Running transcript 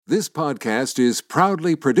This podcast is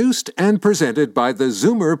proudly produced and presented by the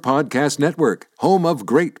Zoomer Podcast Network, home of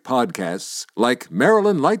great podcasts like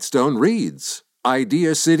Marilyn Lightstone Reads,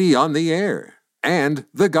 Idea City on the Air, and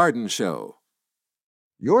The Garden Show.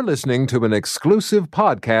 You're listening to an exclusive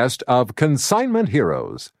podcast of Consignment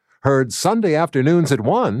Heroes, heard Sunday afternoons at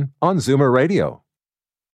 1 on Zoomer Radio.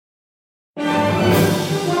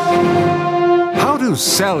 How to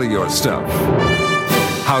sell your stuff.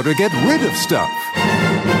 How to get rid of stuff.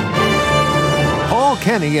 Paul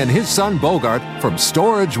Kenny and his son Bogart from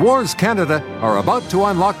Storage Wars Canada are about to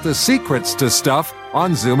unlock the secrets to stuff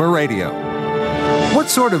on Zoomer Radio. What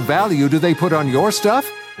sort of value do they put on your stuff?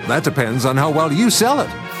 That depends on how well you sell it,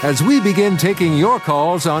 as we begin taking your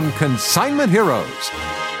calls on Consignment Heroes,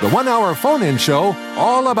 the 1-hour phone-in show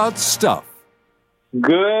all about stuff.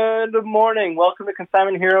 Good morning. Welcome to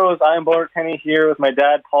Consignment Heroes. I am Bogart Kenny here with my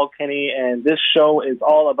dad, Paul Kenny, and this show is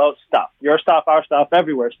all about stuff. Your stuff, our stuff,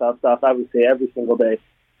 everywhere stuff, I would say every single day.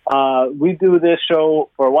 We do this show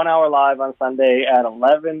for 1 hour live on Sunday at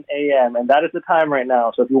 11 a.m., and that is the time right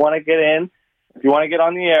now. So if you want to get in, if you want to get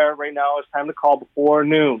on the air, right now it's time to call before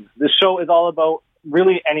noon. This show is all about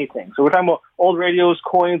really anything. So we're talking about old radios,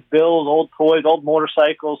 coins, bills, old toys, old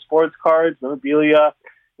motorcycles, sports cards, memorabilia,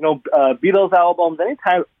 Beatles albums, any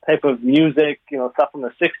type of music, stuff from the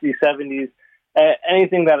 60s, 70s,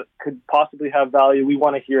 anything that could possibly have value, we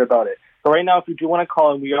want to hear about it. So right now, if you do want to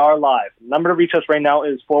call in, we are live. The number to reach us right now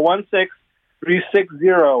is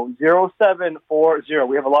 416-360-0740.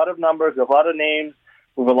 We have a lot of numbers, we have a lot of names,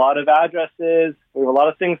 we have a lot of addresses, we have a lot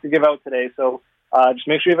of things to give out today. So just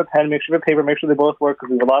make sure you have a pen, make sure you have a paper, make sure they both work, because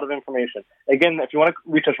we have a lot of information. Again, if you want to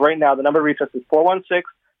reach us right now, the number to reach us is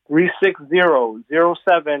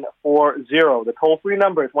 416-360-0740. The toll-free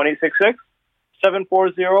number is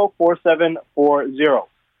 1-866-740-4740.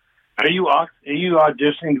 Are you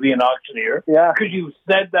auditioning to be an auctioneer? Yeah. Could you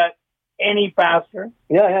said that any faster?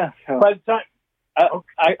 Yeah. By the time,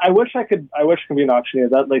 I wish I could be an auctioneer.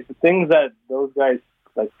 That the things that those guys,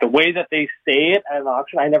 the way that they say it at an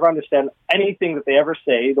auction, I never understand anything that they ever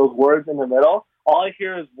say. Those words in the middle, all I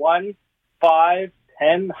hear is 1, 5,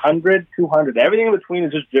 10, 100, 200. Everything in between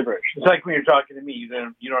is just gibberish. It's like when you're talking to me, you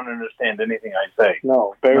don't understand anything I say.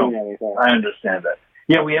 No, barely anything. I understand that.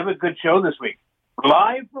 Yeah, we have a good show this week.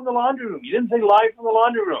 Live from the laundry room. You didn't say live from the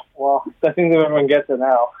laundry room. Well, I think that everyone gets it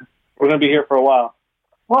now. We're going to be here for a while.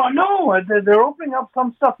 Well, no, they're opening up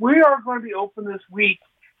some stuff. We are going to be open this week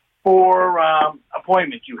for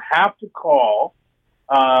appointments. You have to call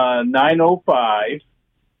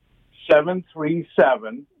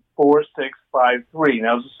 905-737-4653.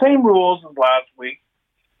 Now, it's the same rules as last week.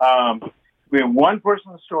 We have one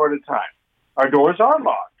person in the store at a time. Our doors are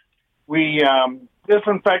locked. We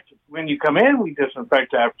disinfect when you come in. We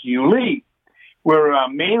disinfect after you leave. We're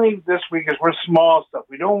mainly this week is we're small stuff.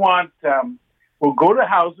 We don't want, we'll go to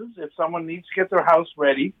houses if someone needs to get their house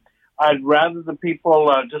ready. I'd rather the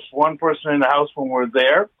people, just one person in the house when we're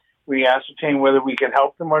there. We ascertain whether we can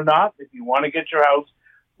help them or not. If you want to get your house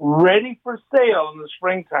ready for sale in the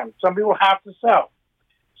springtime. Some people have to sell.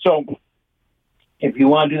 So if you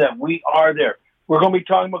want to do that, we are there. We're going to be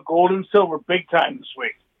talking about gold and silver big time this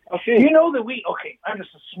week. Okay. You know that I'm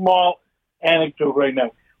just a small anecdote right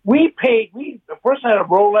now. The person had a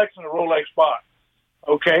Rolex and a Rolex box.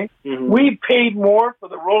 Okay? Mm-hmm. We paid more for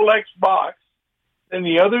the Rolex box than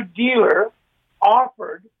the other dealer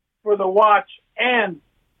offered for the watch and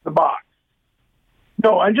the box.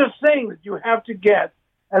 No, I'm just saying that you have to get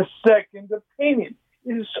a second opinion.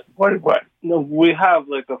 What? No, we have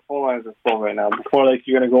a phone lines are full right now. Before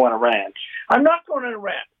you're going to go on a rant. I'm not going on a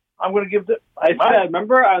rant. I'm going to give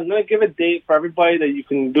remember, I was going to give a date for everybody that you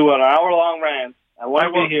can do an hour-long rant. I want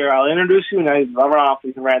to be here. I'll introduce you, and I'll run off.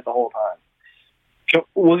 You can rant the whole time.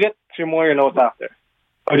 We'll get to more of your notes after.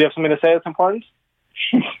 Oh, do you have something to say that's important?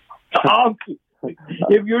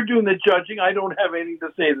 If you're doing the judging, I don't have anything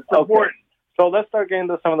to say that's important. So let's start getting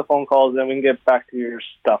to some of the phone calls, and we can get back to your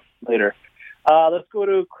stuff later. Let's go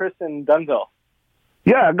to Chris in Dunnville.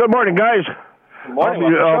 Yeah, good morning, guys. Good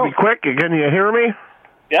morning. I'll be quick. Can you hear me?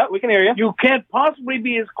 Yeah, we can hear you. You can't possibly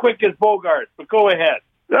be as quick as Bogart, but go ahead.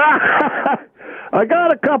 I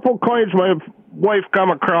got a couple coins my wife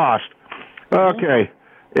come across. Okay.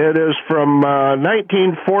 It is from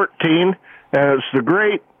 1914, and it's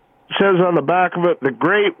says on the back of it, the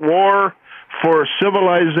Great War for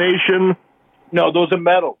Civilization. No, those are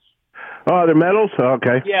medals. Oh, they're medals?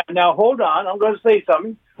 Okay. Yeah, now hold on. I'm going to say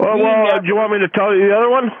something. Well, do you want me to tell you the other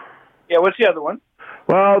one? Yeah, what's the other one?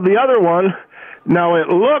 Well, the other one, now it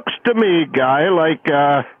looks to me, Guy, like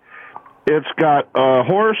it's got a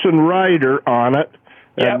horse and rider on it,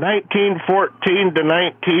 And 1914 to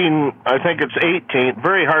I think it's 18,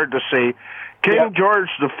 very hard to see. King George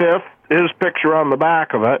V, his picture on the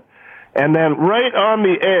back of it. And then right on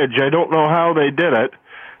the edge, I don't know how they did it,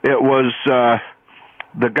 it was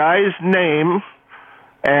the guy's name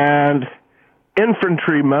and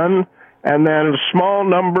infantryman, and then small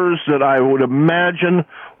numbers that I would imagine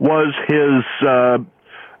was his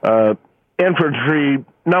infantry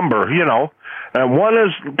number, you know. And one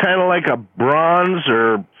is kind of like a bronze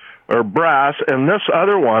or brass, and this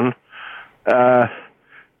other one,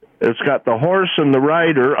 it's got the horse and the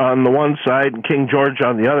rider on the one side and King George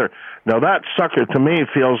on the other. Now that sucker to me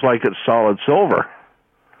feels like it's solid silver.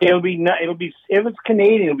 It'll be if it's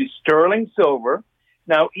Canadian, it'll be sterling silver.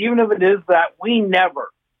 Now, even if it is that, we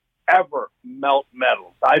never ever melt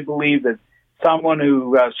metals. I believe that someone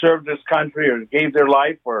who served this country or gave their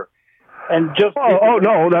life and just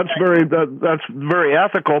no, that's very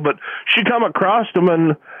ethical. But she come across them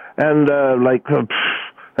and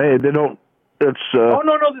hey, they don't. It's no,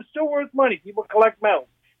 they're still worth money. People collect metals.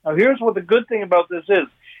 Now, here's what the good thing about this is: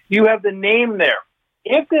 you have the name there.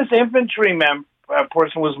 If this infantryman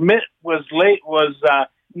person was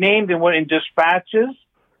named in dispatches,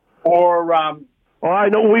 or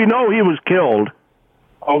we know he was killed.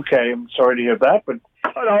 Okay, I'm sorry to hear that, but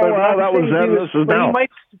that was then. This is now.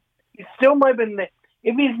 He still might have been.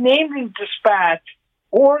 If he's named in dispatch,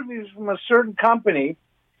 or if he's from a certain company,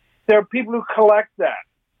 there are people who collect that.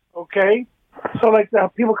 Okay, so like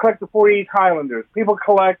people collect the 48 Highlanders. People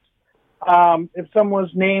collect if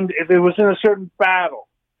someone's named if it was in a certain battle.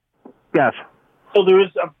 Yes. So there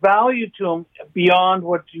is a value to them beyond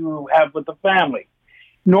what you have with the family.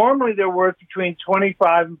 Normally, they're worth between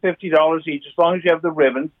 $25 and $50 each, as long as you have the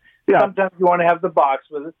ribbons. Yeah. Sometimes you want to have the box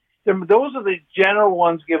with it. Those are the general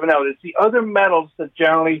ones given out. It's the other medals that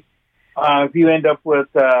generally, if you end up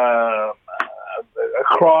with a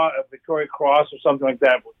Victoria Cross or something like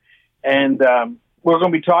that, and we're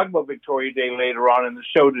going to be talking about Victoria Day later on in the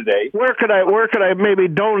show today. Where could I maybe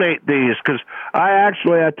donate these? Because I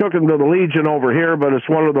took them to the Legion over here, but it's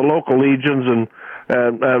one of the local legions, and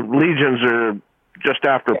legions are just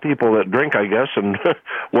after people that drink, I guess, and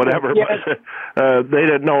whatever. Yes. But they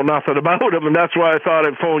didn't know nothing about them, and that's why I thought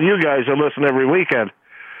I'd phone you guys and listen every weekend.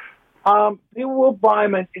 People will buy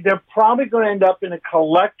them, and they're probably going to end up in a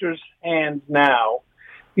collector's hands now,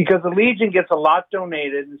 because the Legion gets a lot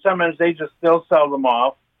donated, and sometimes they'll sell them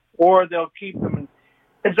off, or they'll keep them.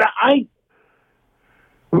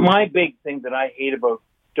 My big thing that I hate about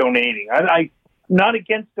donating, I'm not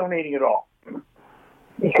against donating at all,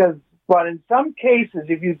 but in some cases,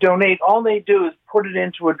 if you donate, all they do is put it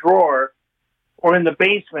into a drawer or in the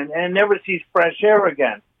basement, and it never sees fresh air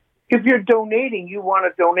again. If you're donating, you want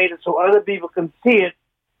to donate it so other people can see it,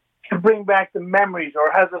 can bring back the memories,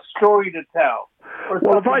 or has a story to tell.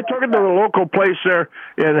 Well, if I took it to the local place there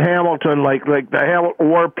in Hamilton, like the Hamilton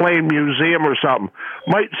Warplane Museum or something,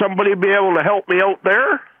 might somebody be able to help me out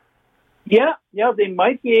there? Yeah, they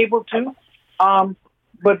might be able to.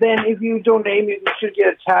 But then if you donate, you should get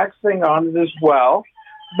a tax thing on it as well.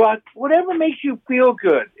 But whatever makes you feel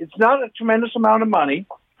good. It's not a tremendous amount of money.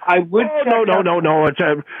 I would. No. It's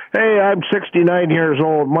hey, I'm 69 years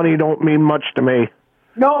old. Money don't mean much to me.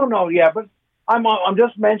 No, yeah, but I'm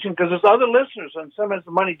just mentioning because there's other listeners, and sometimes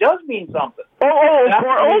the money does mean something.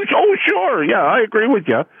 Sure, yeah, I agree with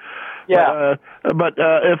you. Yeah, but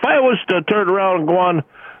if I was to turn around and go on,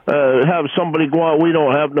 have somebody go on, we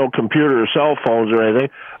don't have no computer or cell phones or anything,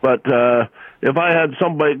 but if I had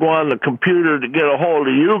somebody go on the computer to get a hold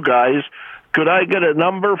of you guys, could I get a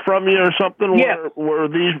number from you or something where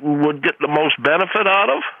these would get the most benefit out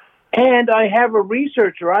of? And I have a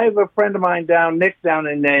researcher. I have a friend of mine Nick down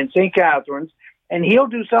in St. Catharines, and he'll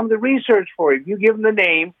do some of the research for you. If you give him the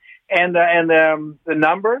name and the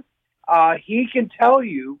number, he can tell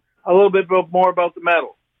you a little bit more about the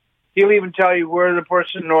medal. He'll even tell you where the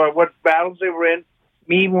person or what battles they were in,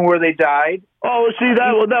 even where they died. Oh, see,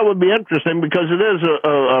 that would be interesting because it is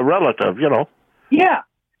a relative, you know. Yeah.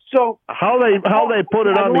 So how they put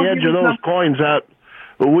it on the edge of those coins that.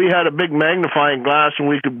 We had a big magnifying glass, and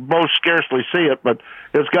we could both scarcely see it, but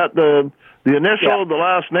it's got the initial, the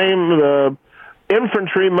last name, the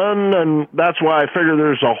infantryman, and that's why I figure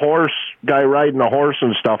there's a horse, guy riding a horse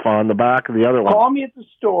and stuff on the back of the other one. Call me at the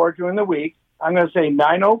store during the week. I'm going to say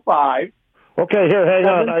 905. Okay, here, hang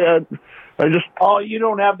on. I just... Oh, you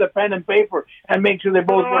don't have the pen and paper, and make sure they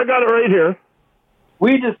both... No, I got it right here.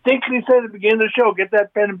 We distinctly said at the beginning of the show, get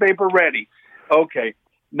that pen and paper ready. Okay.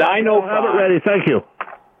 905. Have it ready. Thank you.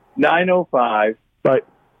 905. Right.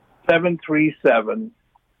 737.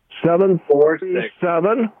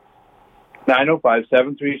 747.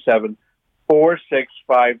 905-737-46.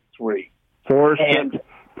 4653.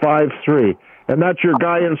 4653. And that's your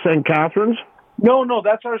guy in St. Catharines? No,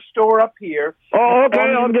 that's our store up here. Oh,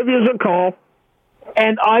 okay. I'll give you a call.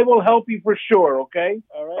 And I will help you for sure, okay?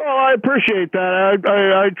 All right. Well, I appreciate that.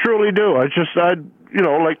 I truly do. I'd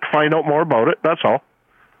like to find out more about it. That's all.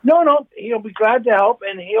 No, he'll be glad to help,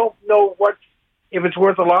 and he'll know if it's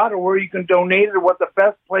worth a lot or where you can donate it or what the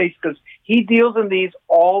best place, because he deals in these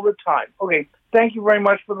all the time. Okay, thank you very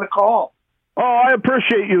much for the call. Oh, I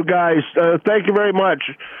appreciate you guys. Thank you very much.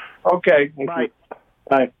 Okay. Bye.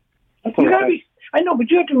 Bye. You gotta be, I know,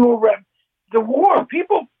 but you have to move around. The war,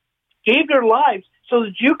 people gave their lives so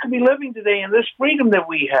that you can be living today in this freedom that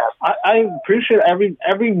we have. I appreciate every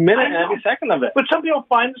minute and every second of it. But some people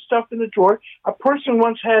find the stuff in the drawer. A person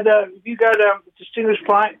once had if you got a Distinguished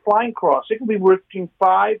Flying Cross, it can be worth between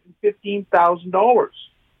 $5,000 and $15,000.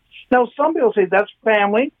 Now, some people say that's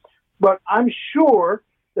family, but I'm sure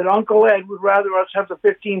that Uncle Ed would rather us have the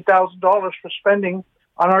 $15,000 for spending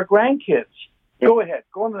on our grandkids. Go ahead.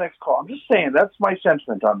 Go on the next call. I'm just saying, that's my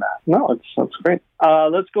sentiment on that. No, that's great.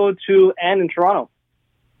 Let's go to Ann in Toronto.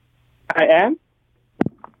 Hi, Ann.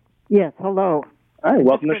 Yes, hello. Hi,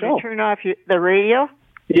 welcome to the show. Turn off the radio?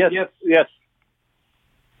 Yes.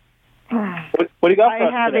 What do you got for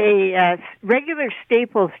us I have today? a regular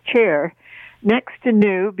Staples chair next to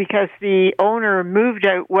new because the owner moved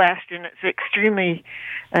out west and it's extremely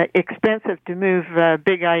expensive to move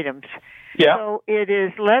big items. Yeah. So it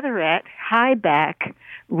is leatherette, high back,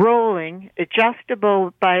 rolling,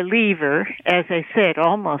 adjustable by lever, as I said,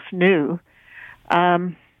 almost new.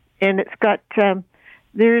 And it's got,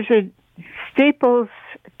 there's a Staples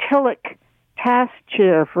Tillich task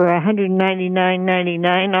chair for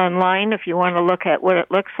 $199.99 online if you want to look at what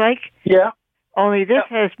it looks like. Yeah. Only this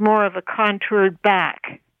has more of a contoured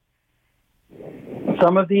back.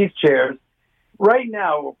 Some of these chairs, right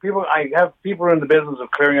now, I have people in the business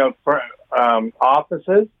of clearing out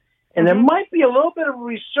offices, and there might be a little bit of a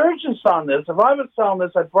resurgence on this. If I was selling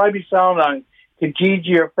this, I'd probably be selling it on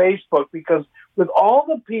Kijiji or Facebook, because with all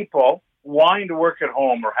the people wanting to work at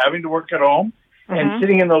home or having to work at home and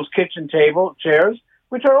sitting in those kitchen table chairs,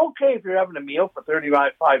 which are okay if you're having a meal for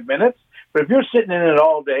 35 minutes, but if you're sitting in it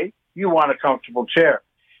all day, you want a comfortable chair.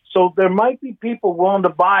 So there might be people willing to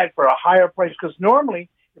buy it for a higher price, because normally,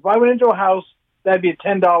 if I went into a house, that'd be a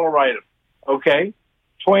 $10 item, okay?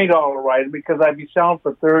 $20 item, because I'd be selling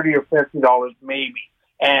for $30 or $50 maybe.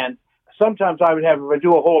 And sometimes I would have, if I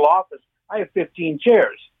do a whole office, I have 15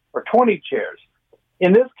 chairs or 20 chairs.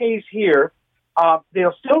 In this case here,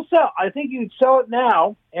 they'll still sell. I think you'd sell it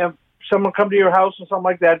now, and someone come to your house and something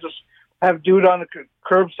like that, just do it on the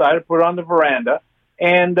curbside or put it on the veranda,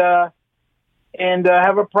 and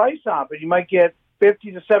have a price on it. You might get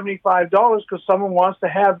 $50 to $75 because someone wants to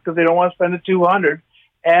have, because they don't want to spend the $200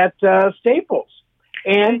 at Staples.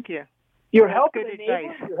 And Thank you. You're helping the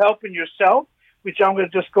neighbors, you're helping yourself, which I'm going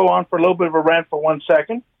to just go on for a little bit of a rant for 1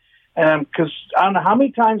 second. Because I don't know how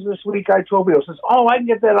many times this week I told people, says, "Oh, I can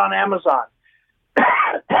get that on Amazon."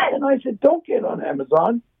 And I said, "Don't get on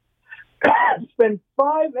Amazon. Spend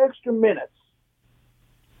 5 extra minutes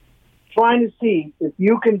trying to see if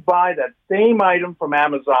you can buy that same item from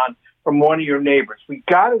Amazon from one of your neighbors." We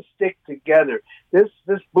got to stick together. This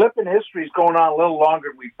blip in history is going on a little longer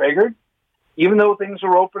than we figured. Even though things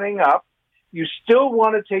are opening up, you still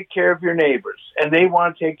want to take care of your neighbors, and they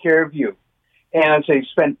want to take care of you. And I'd say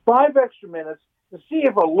spend 5 extra minutes to see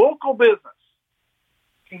if a local business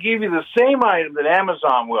can give you the same item that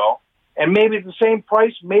Amazon will, and maybe the same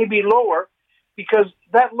price, maybe lower, because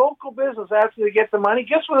that local business, after they get the money,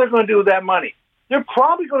 guess what they're going to do with that money? They're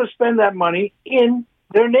probably going to spend that money in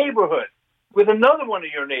their neighborhood with another one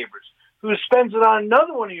of your neighbors who spends it on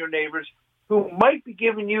another one of your neighbors who might be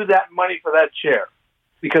giving you that money for that chair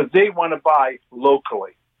because they want to buy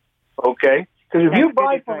locally, okay? Because if you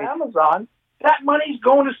buy from Amazon, that money's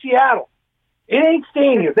going to Seattle. It ain't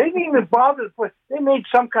staying here. They didn't even bother to put. They made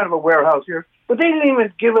some kind of a warehouse here, but they didn't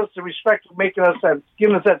even give us the respect of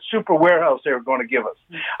giving us that super warehouse they were going to give us.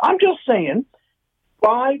 I'm just saying,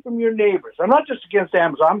 buy from your neighbors. I'm not just against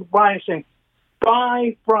Amazon. I'm saying,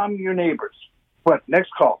 buy from your neighbors. But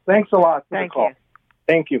next call. Thanks a lot for the call. You.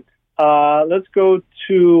 Thank you. Let's go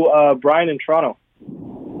to Brian in Toronto.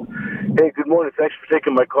 Hey, good morning. Thanks for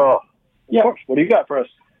taking my call. Yeah, of course. What do you got for us?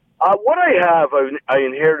 What I have, I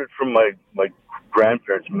inherited from my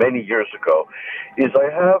grandparents many years ago, is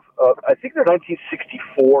I have, I think they're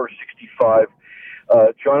 1964 or 65,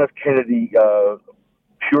 John F. Kennedy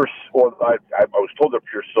pure, or I was told they're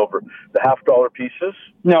pure silver, the $50 pieces.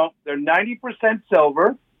 No, they're 90%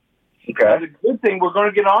 silver, Okay. Now, the good thing, we're going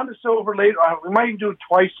to get on to silver later. We might even do it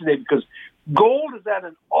twice today because gold is at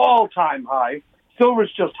an all-time high.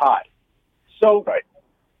 Silver's just high. So Right.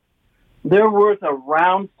 they're worth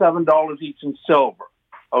around $7 each in silver.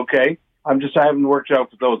 Okay? I haven't worked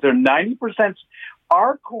out for those. They're 90%.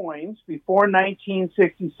 Our coins before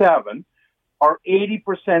 1967 are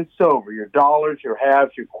 80% silver. Your dollars, your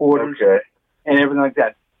halves, your quarters, and everything like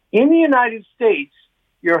that. In the United States,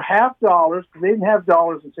 your half dollars, because they didn't have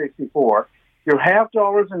dollars in 64, your half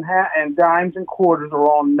dollars and dimes and quarters are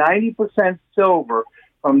all 90% silver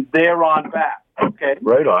from there on back. Okay?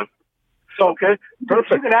 Right on. So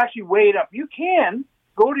Perfect. you can actually weigh it up. You can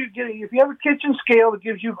go to if you have a kitchen scale that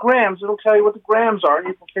gives you grams, it'll tell you what the grams are, and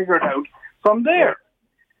you can figure it out from there.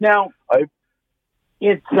 Now,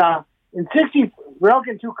 it's in 60. We're all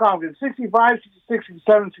getting too complicated. 65, 66,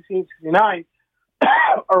 67, 68, 69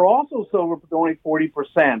 are also silver, but only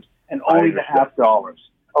 40%, and only the half dollars.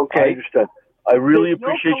 Okay, I understand. I really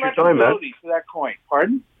appreciate your time, man. For that coin.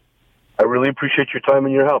 Pardon? I really appreciate your time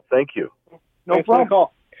and your help. Thank you. No problem.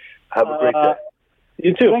 Have a great day.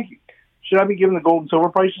 You too. Thank you. Should I be giving the gold and silver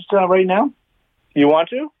prices right now? You want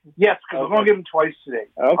to? Yes, because we're going to give them twice today.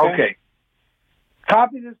 Okay.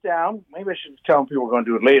 Copy this down. Maybe I should tell people we're going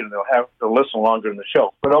to do it later. They'll listen longer in the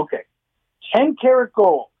show. But okay. 10 karat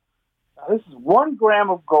gold. Now, this is 1 gram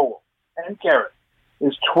of gold. 10 karat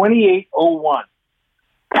is 28.01.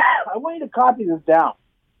 I want you to copy this down.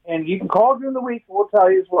 And you can call during the week, and we'll tell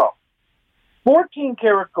you as well. 14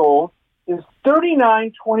 karat gold is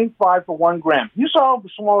 $39.25 for 1 gram. You saw how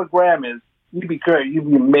small a gram is, you'd be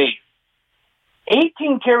amazed.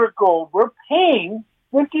 18 karat gold, we're paying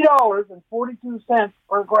 $50.42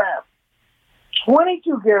 per gram.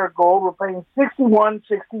 22 karat gold, we're paying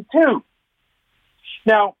 $61.62.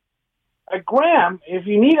 Now, a gram, if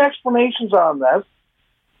you need explanations on this,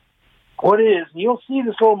 what it is, and you'll see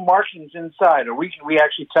this little markings inside, or we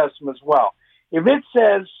actually test them as well. If it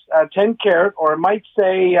says 10 karat, or it might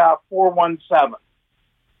say 417,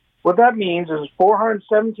 what that means is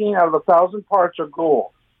 417 out of 1,000 parts are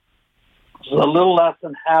gold. It's a little less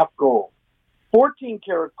than half gold. 14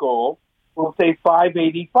 karat gold will say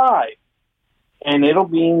 585, and it'll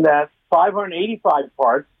mean that 585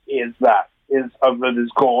 parts is gold. It's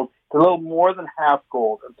a little more than half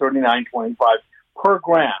gold at $39.25 per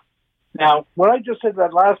gram. Now, what I just said to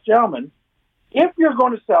that last gentleman, if you're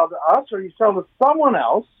going to sell to us or you sell to someone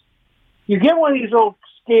else, you get one of these old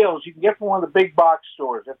scales you can get from one of the big box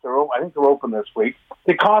stores. If they're open, I think they're open this week.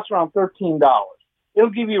 They cost around $13. It'll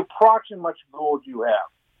give you approximately how much gold you have.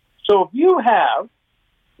 So if you have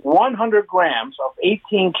 100 grams of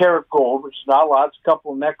 18 karat gold, which is not a lot, it's a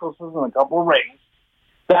couple of necklaces and a couple of rings,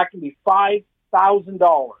 that can be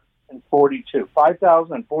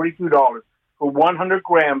 $5,042 for 100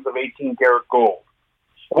 grams of 18 karat gold.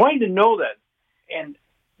 I want you to know that. And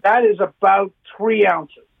that is about 3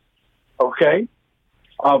 ounces. Okay?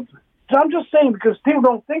 So I'm just saying, because people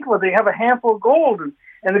don't think about it. They have a handful of gold, and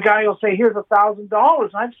the guy will say, here's $1,000.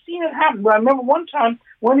 And I've seen it happen. But I remember one time,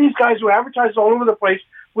 one of these guys who advertised all over the place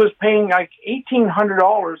was paying like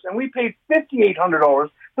 $1,800, and we paid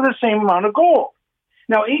 $5,800 for the same amount of gold.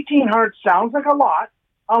 Now, $1,800 sounds like a lot,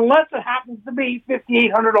 unless it happens to be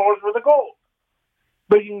 $5,800 worth of gold.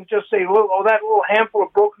 But you can just say, that little handful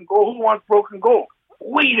of broken gold, who wants broken gold?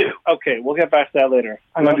 We do. Okay, we'll get back to that later.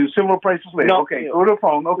 I'm going to do similar prices later. No, okay, go to the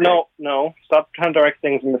phone. Okay. No. Stop trying to direct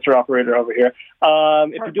things, Mr. Operator over here.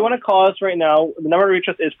 If you do want to call us right now, the number to reach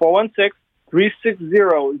us is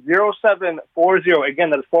 416-360-0740. Again,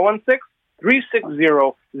 that is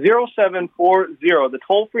 416-360-0740. The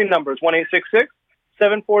toll-free number is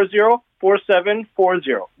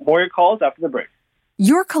 1-866-740-4740. More your calls after the break.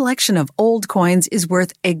 Your collection of old coins is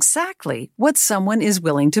worth exactly what someone is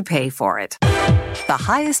willing to pay for it. The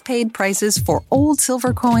highest paid prices for old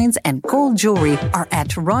silver coins and gold jewelry are at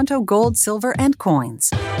Toronto Gold, Silver and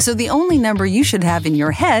Coins. So the only number you should have in your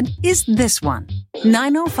head is this one,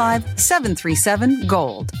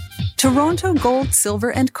 905-737-GOLD. Toronto Gold,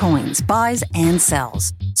 Silver and Coins buys and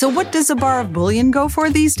sells. So what does a bar of bullion go for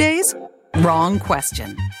these days? Wrong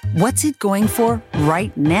question. What's it going for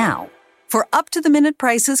right now? For up-to-the-minute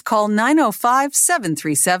prices, call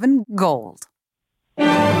 905-737-GOLD.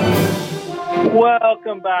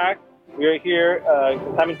 Welcome back. We are here,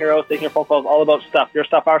 Consignment Heroes, taking your phone calls all about stuff. Your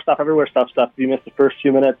stuff, our stuff, everywhere stuff. If you missed the first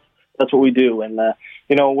few minutes, that's what we do. And,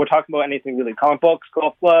 we're talking about anything really. Comic books,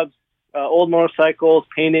 golf clubs, old motorcycles,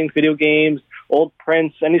 paintings, video games, old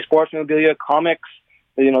prints, any sports memorabilia, comics.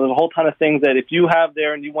 There's a whole ton of things that if you have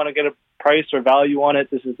there and you want to get a price or value on it,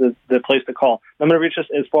 this is the place to call. Number to reach us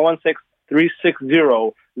is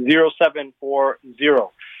 416-360-0740.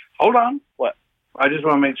 Hold on. What? I just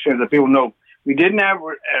want to make sure that people know we didn't have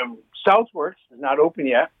Southworks is not open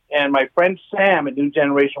yet, and my friend Sam at New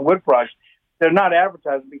Generation Wood Products, they're not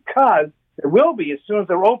advertising because there will be as soon as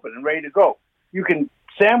they're open and ready to go.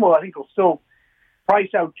 Sam will, I think, will still price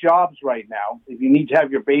out jobs right now. If you need to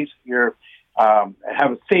have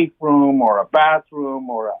have a safe room or a bathroom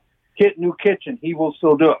or a new kitchen, he will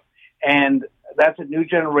still do it. And that's a New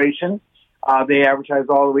Generation. They advertise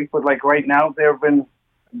all the week, but like right now, they've been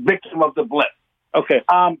victim of the blip. Okay.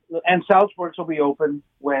 And Southworks will be open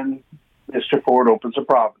when Mr. Ford opens a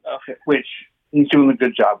province, which he's doing a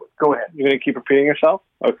good job with. Go ahead. You're going to keep repeating yourself,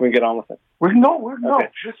 or can we get on with it? No. Okay.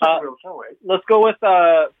 This is a real show, right? Let's go with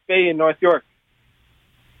Faye in North York.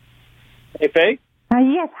 Hey, Faye?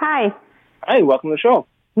 Yes, hi. Hi, welcome to the show.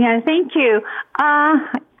 Yeah, thank you. I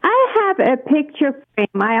have a picture frame.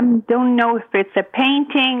 I don't know if it's a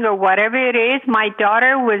painting or whatever it is. My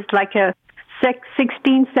daughter was like a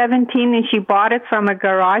 16, 17, and she bought it from a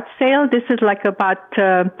garage sale. This is like about,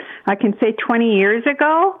 I can say 20 years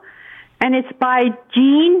ago. And it's by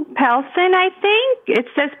Jean Pelson, I think. It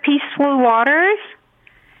says Peaceful Waters.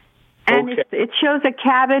 And it shows a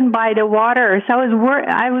cabin by the water. So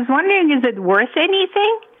I was wondering, is it worth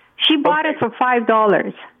anything? She bought it for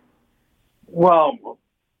 $5. Well,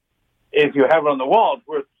 if you have it on the wall, it's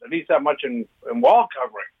worth at least that much in wall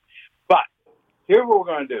covering. But here's what we're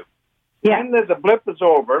going to do. Yeah. When the blip is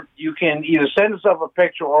over, you can either send us a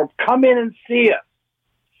picture or come in and see us.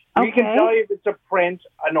 We can tell you if it's a print,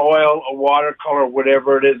 an oil, a watercolor,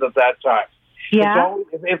 whatever it is at that time. Yeah.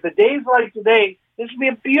 If the day's like today, this would be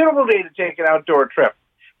a beautiful day to take an outdoor trip.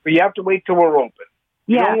 But you have to wait till we're open.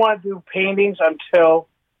 Yeah. You don't want to do paintings until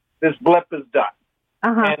this blip is done.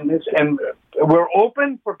 Uh-huh. And we're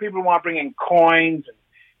open for people who want to bring in coins and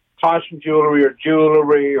costume jewelry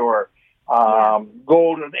or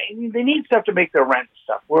gold. They need stuff to make their rent and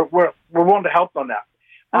stuff. We're willing to help on that.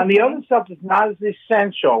 On the other stuff that's not as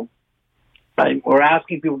essential, we're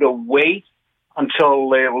asking people to wait until a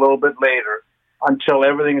little bit later, until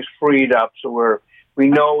everything is freed up, so we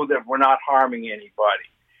know that we're not harming anybody.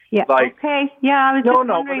 Yeah. Okay. Yeah, I was just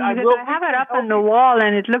wondering because I have it up on the wall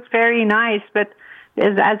and it looks very nice, but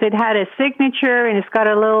as it had a signature and it's got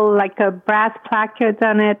a little like a brass placard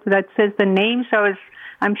on it that says the name, so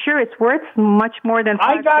I'm sure it's worth much more than $5.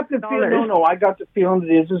 I got the feeling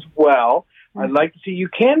it is as well. I'd like to see. You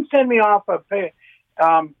can send me off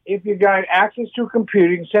if you got access to a computer,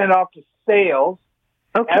 you can send it off to sales.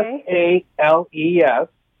 Okay. SALES.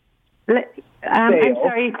 I'm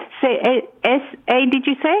sorry. Say S-A, did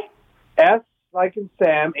you say? S like in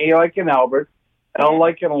Sam, A like in Albert, L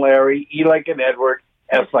like in Larry, E like in Edward,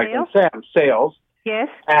 S like in Sam. Sales. Yes.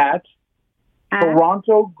 At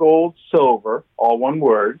Toronto Gold Silver, all one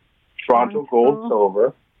word. Toronto Gold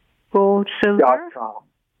Silver. GoldSilver.com.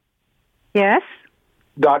 Yes.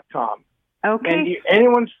 .com. Okay. And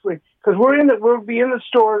anyone's free because we'll be in the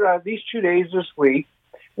store these 2 days this week.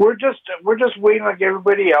 We're just waiting like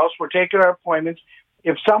everybody else. We're taking our appointments.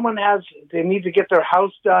 If someone they need to get their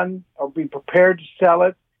house done or be prepared to sell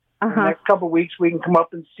it in the next couple of weeks, we can come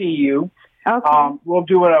up and see you. Okay. We'll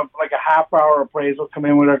do a half-hour appraisal. Come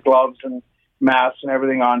in with our gloves and masks and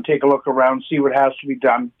everything on. Take a look around, see what has to be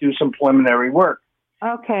done. Do some preliminary work.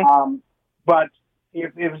 Okay. But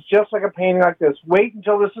if it's just like a painting like this, wait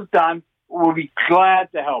until this is done. We'll be glad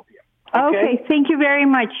to help you. Okay. Thank you very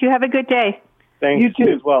much. You have a good day. Thanks. You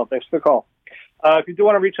too as well. Thanks for the call. If you do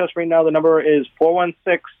want to reach us right now, the number is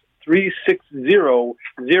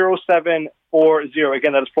 416-360-0740.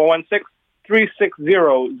 Again, that is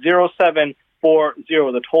 416-360-0740.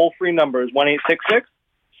 The toll-free number is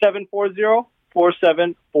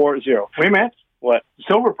 1-866-740-4740. Wait a minute. What?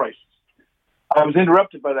 Silver prices. I was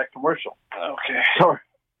interrupted by that commercial. Okay. Sorry.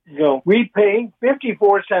 Go. We pay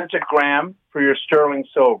 54 cents a gram for your sterling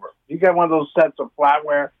silver. You got one of those sets of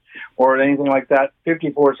flatware or anything like that,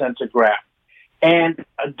 54 cents a gram. And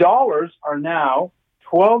dollars are now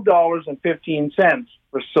 $12.15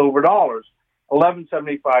 for silver dollars,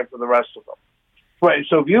 $11.75 for the rest of them. Right.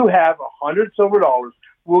 So if you have 100 silver dollars,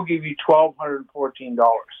 we'll give you $1,214.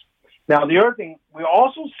 Now, the other thing, we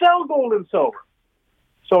also sell gold and silver.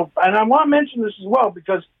 So, and I want to mention this as well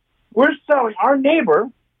because we're selling, our neighbor,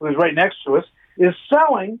 who's right next to us, is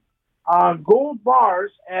selling gold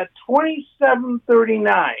bars at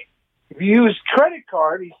 $27.39. If you use credit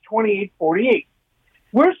card, he's $28.48.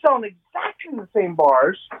 We're selling exactly the same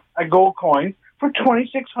bars at gold coins for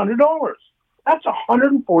 $2,600. That's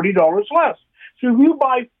 $140 less. So if you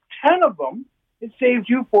buy 10 of them, it saves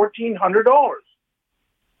you $1,400.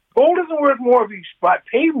 Gold isn't worth more if you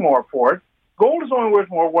pay more for it. Gold is only worth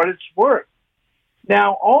more what it's worth.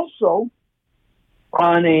 Now, also,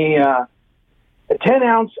 on a A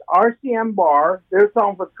 10-ounce RCM bar, they're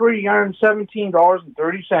selling for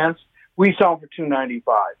 $317.30. We sell them for $295.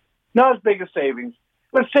 Not as big a savings,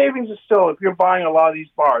 but savings is still, if you're buying a lot of these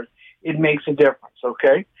bars, it makes a difference,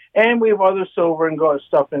 okay? And we have other silver and gold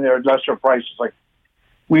stuff in there at lesser prices. Like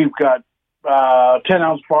we've got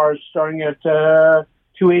 10-ounce bars starting at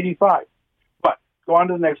 $285. But go on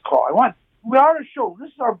to the next call. We are a show. This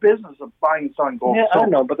is our business of buying and selling gold. Yeah, I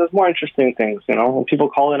know, but there's more interesting things, When people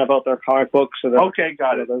call in about their comic books or their,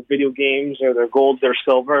 got it. Their video games or their gold, their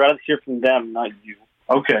silver, I'd hear from them, not you.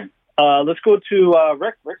 Okay. Let's go to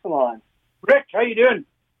Rick. Rick's on the line. Rick, how you doing?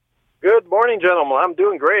 Good morning, gentlemen. I'm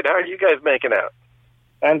doing great. How are you guys making out?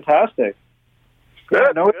 Fantastic.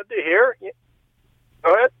 Good. Good to hear.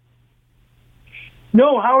 Go ahead.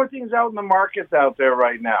 No, how are things out in the markets out there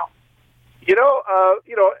right now?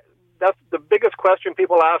 That's the biggest question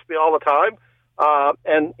people ask me all the time.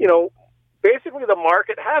 Basically the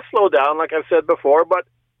market has slowed down, like I've said before, but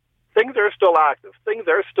things are still active. Things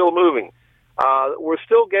are still moving. We're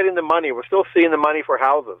still getting the money. We're still seeing the money for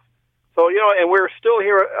houses. So, and we're still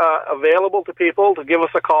here available to people to give us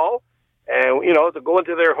a call and, to go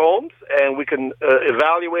into their homes, and we can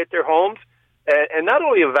evaluate their homes and not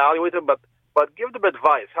only evaluate them, but give them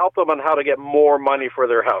advice, help them on how to get more money for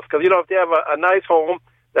their house. Because, if they have a nice home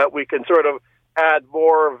that we can sort of add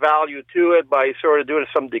more value to it by sort of doing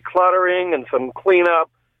some decluttering and some cleanup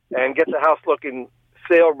and get the house looking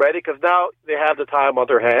sale ready, because now they have the time on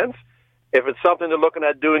their hands. If it's something they're looking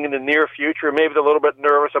at doing in the near future, maybe they're a little bit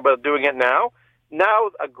nervous about doing it now.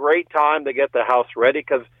 Now's a great time to get the house ready,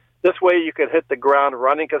 because this way you can hit the ground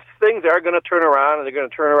running, because things are going to turn around, and they're going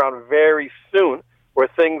to turn around very soon, where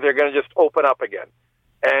things are going to just open up again.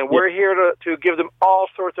 And we're here to give them all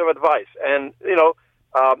sorts of advice. And,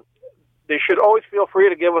 they should always feel free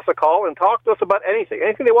to give us a call and talk to us about anything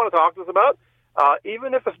they want to talk to us about,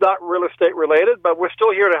 even if it's not real estate related, but we're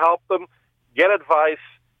still here to help them get advice,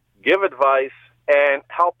 give advice, and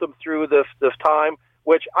help them through this time,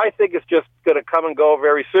 which I think is just going to come and go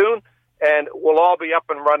very soon, and we'll all be up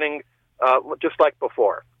and running just like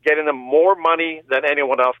before, getting them more money than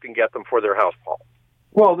anyone else can get them for their house, Paul.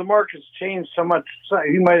 Well, the market's changed so much.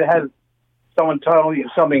 You might have had someone tell you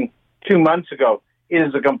something 2 months ago. It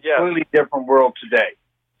is a completely different world today.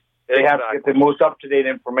 They have to get the most up-to-date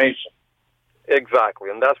information. Exactly,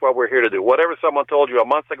 and that's what we're here to do. Whatever someone told you a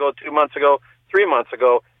month ago, 2 months ago, 3 months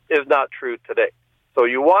ago is not true today. So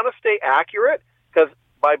you want to stay accurate, because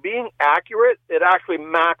by being accurate, it actually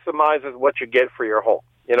maximizes what you get for your home.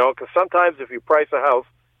 Because sometimes if you price a house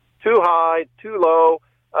too high, too low,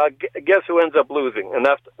 guess who ends up losing? And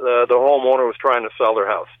that's the homeowner who's trying to sell their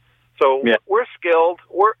house. So we're skilled,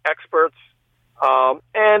 we're experts,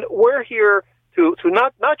 and we're here to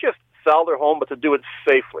not just sell their home, but to do it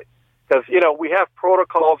safely. Because, we have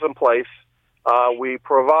protocols in place. We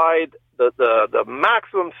provide the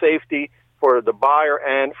maximum safety for the buyer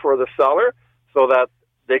and for the seller, so that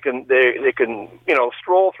they can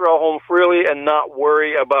stroll through our home freely and not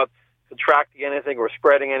worry about contracting anything or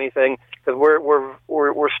spreading anything, because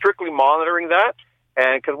we're strictly monitoring that,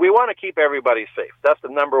 and because we want to keep everybody safe. That's the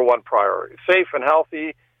number one priority: safe and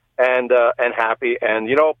healthy and happy. And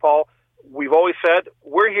Paul, we've always said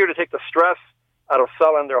we're here to take the stress out of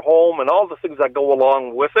selling their home and all the things that go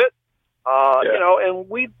along with it. And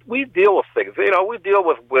we deal with things. We deal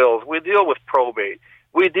with wills, we deal with probate,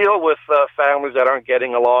 we deal with families that aren't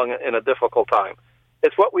getting along in a difficult time.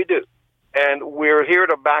 It's what we do. And we're here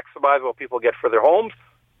to maximize what people get for their homes.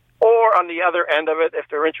 Or on the other end of it, if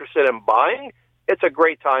they're interested in buying, it's a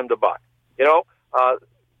great time to buy. They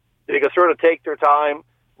can sort of take their time.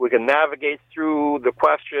 We can navigate through the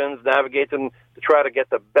questions, navigate them to try to get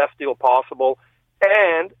the best deal possible.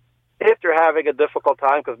 And if they're having a difficult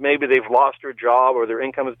time because maybe they've lost their job or their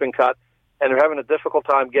income has been cut and they're having a difficult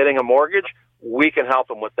time getting a mortgage, we can help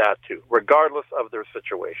them with that too, regardless of their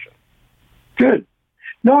situation. Good.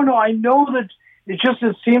 No, I know that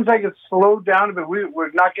it seems like it's slowed down a bit.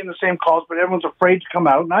 We're not getting the same calls, but everyone's afraid to come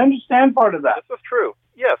out, and I understand part of that. This is true.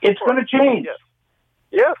 Yes. It's going to change.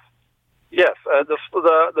 Yes.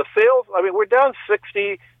 The sales, we're down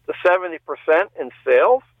 60 to 70% in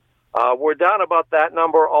sales. We're down about that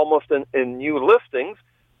number almost in new listings,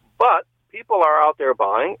 but people are out there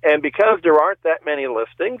buying, and because there aren't that many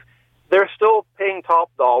listings, they're still paying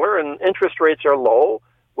top dollar, and interest rates are low,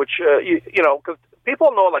 which, because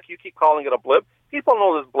people know, like you keep calling it a blip, people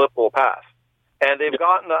know this blip will pass, and they've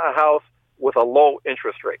gotten a house with a low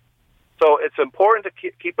interest rate. So it's important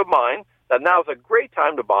to keep in mind that now is a great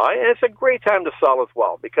time to buy, and it's a great time to sell as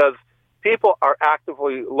well, because people are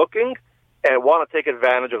actively looking and want to take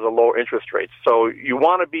advantage of the low interest rates. So you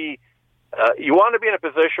want to be you want to be in a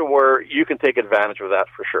position where you can take advantage of that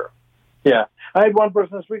for sure. Yeah. I had one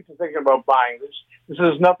person this week that's thinking about buying this.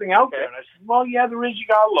 There's nothing out there. And I said, well, yeah, there is. You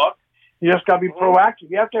got to look. You just got to be proactive.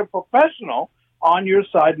 You have to have a professional on your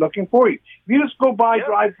side looking for you. If you just go by,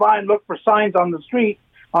 drive by, and look for signs on the street,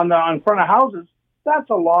 on front of houses, that's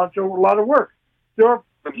a lot of work. There are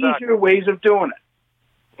easier ways of doing it.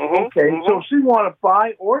 Okay, so if you want to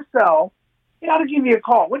buy or sell, you got to give you a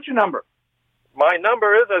call. What's your number? My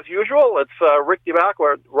number is, as usual, it's Rick DeMac,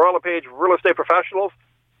 we're at Royal LePage Real Estate Professionals,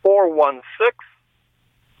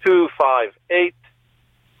 416-258-3972.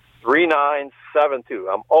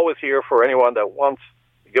 I'm always here for anyone that wants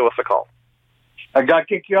to give us a call. I got to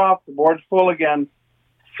kick you off. The board's full again.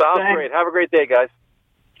 Sounds great. Have a great day, guys.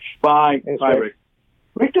 Bye. Bye, Rick.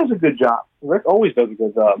 Rick does a good job. Rick always does a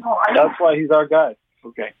good job. Oh, that's why he's our guy.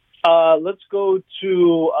 Okay. Let's go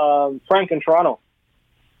to Frank in Toronto.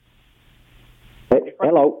 Hey,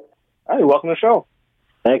 hello. Hi, welcome to the show.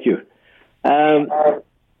 Thank you.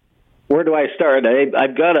 Where do I start?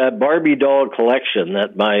 I've got a Barbie doll collection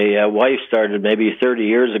that my wife started maybe 30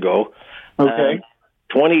 years ago. Okay.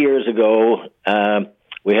 20 years ago,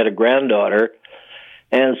 we had a granddaughter,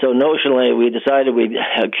 and so notionally we decided we'd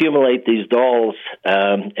accumulate these dolls,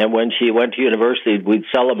 and when she went to university, we'd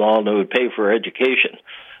sell them all and it would pay for her education.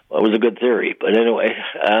 Well, it was a good theory, but anyway.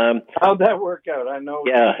 How'd that work out? I know.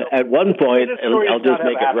 Yeah, at one point, and I'll just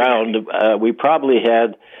make it round, we probably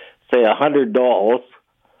had, say, 100 dolls.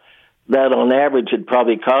 That on average had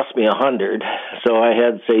probably cost me 100, so I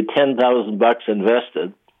had, say, $10,000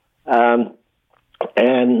 invested.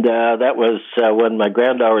 And that was when my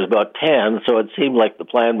granddaughter was about 10, so it seemed like the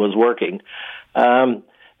plan was working. And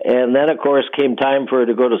then, of course, came time for her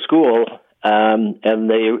to go to school, and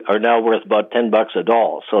they are now worth about $10 a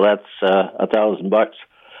doll, so that's $1,000.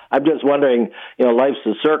 I'm just wondering, life's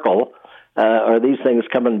a circle. Are these things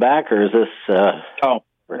coming back, or is this... No.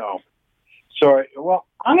 Sorry. Well,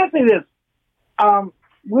 I'm going to say this. Our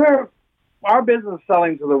business is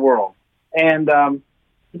selling to the world, and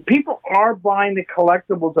people are buying the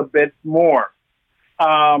collectibles a bit more.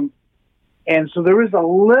 And so there is a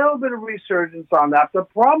little bit of resurgence on that. The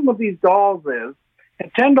problem with these dolls is a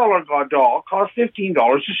 $10 doll costs $15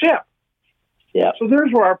 to ship. Yeah. So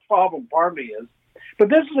there's where our problem partly is. But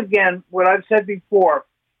this is, again, what I've said before.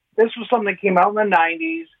 This was something that came out in the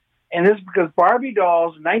 90s, and this is because Barbie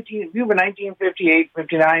dolls, if you have a 1958,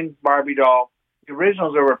 59 Barbie doll, the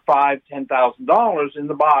originals are worth $5,000, $10,000 in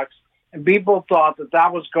the box, and people thought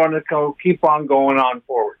that was going to keep on going on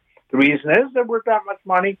forward. The reason is they're worth that much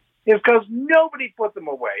money is because nobody put them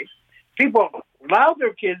away. People allowed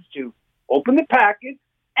their kids to open the package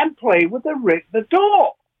and play with the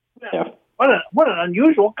doll. Yeah. What an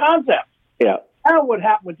unusual concept. Yeah. Now what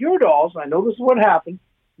happened with your dolls, I know this is what happened,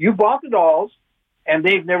 you bought the dolls, and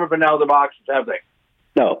they've never been out of the boxes, have they?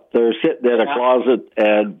 No, they're sitting in a closet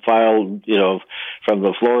and filed, from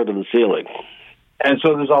the floor to the ceiling. And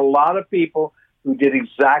so there's a lot of people who did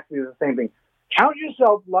exactly the same thing. Count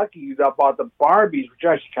yourself lucky you bought the Barbies, which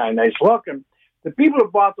are actually kind of nice looking. The people who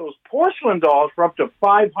bought those porcelain dolls for up to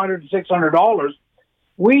 $500 to $600,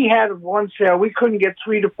 we had one sale, we couldn't get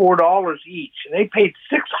 $3 to $4 each, and they paid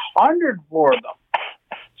 $600 for them.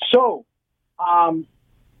 So,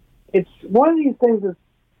 it's one of these things that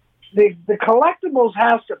the collectibles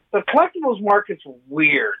market's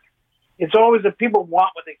weird. It's always that people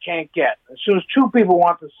want what they can't get. As soon as two people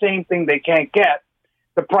want the same thing they can't get,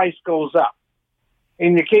 the price goes up.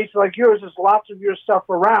 In the case like yours, there's lots of your stuff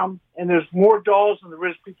around, and there's more dolls than there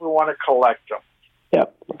is people who want to collect them. Yeah.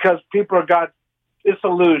 Because people have got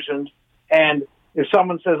disillusioned, and if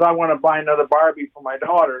someone says, I want to buy another Barbie for my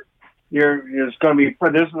daughter, there's going to be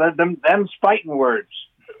them fighting words.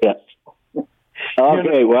 Yeah.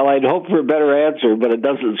 Okay, well, I'd hope for a better answer, but it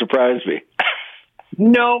doesn't surprise me.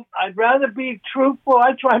 No, I'd rather be truthful.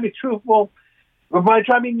 I try to be truthful, but I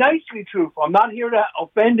try to be nicely truthful. I'm not here to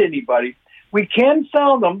offend anybody. We can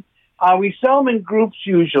sell them. We sell them in groups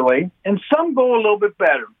usually, and some go a little bit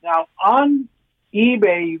better. Now, on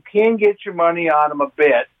eBay, you can get your money on them a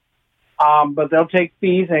bit, but they'll take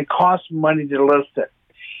fees, and it costs money to list it.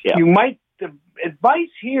 Yeah. The advice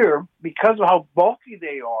here, because of how bulky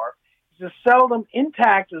they are, is to sell them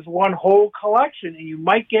intact as one whole collection, and you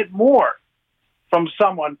might get more from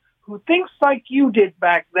someone who thinks like you did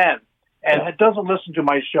back then and doesn't listen to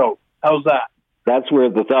my show. How's that? That's where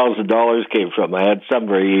the $1,000 came from. I had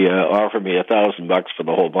somebody offer me $1,000 for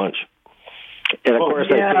the whole bunch. And of course,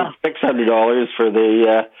 I paid $600 for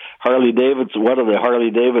the Harley Davidson. One of the Harley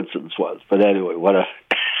Davidsons was, but anyway, what a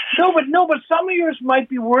no, but some of yours might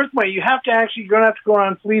be worth money. You have to actually, you're going to have to go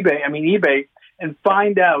on eBay, and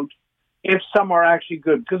find out if some are actually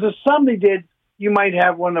good. Because if some they did, you might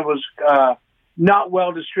have one that was not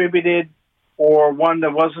well distributed, or one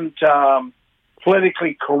that wasn't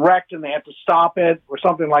politically correct and they had to stop it, or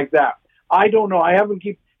something like that. I don't know. I haven't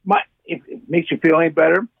if it makes you feel any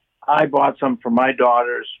better, I bought some for my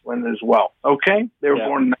daughters as well. Okay? They were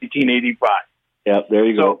born in 1985. Yeah, there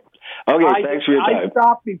you go. Okay, thanks for your time. I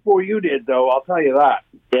stopped before you did, though. I'll tell you that.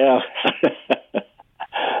 Yeah.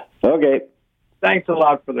 Okay. Thanks a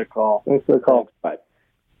lot for the call. Thanks for the call. Bye.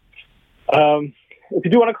 If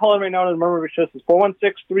you do want to call in right now, the number is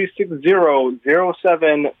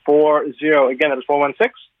 416-360-0740. Again, that is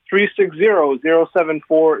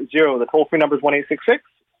 416-360-0740. The toll-free number is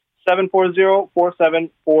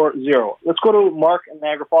 1-866-740-4740. Let's go to Mark in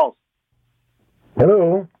Niagara Falls.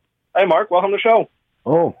 Hello. Hey, Mark. Welcome to the show.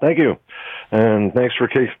 Oh, thank you. And thanks for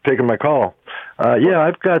taking my call. Yeah,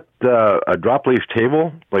 I've got a drop leaf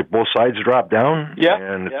table, like both sides drop down. Yeah.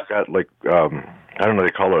 And it's got like, I don't know, they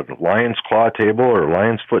call it a lion's claw table or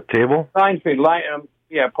lion's foot table. Lion's feet,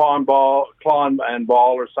 claw and ball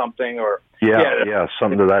or something, or yeah,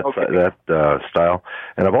 something to that style.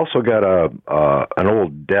 And I've also got an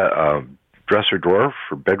old dresser drawer,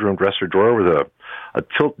 bedroom dresser drawer with a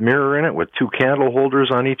tilt mirror in it with two candle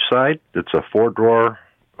holders on each side. It's a 4-drawer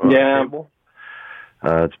table.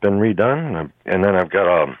 It's been redone, and then I've got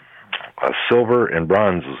a silver and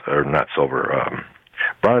bronze, or not silver,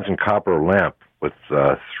 bronze and copper lamp with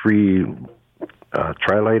 3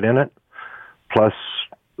 tri-light in it, plus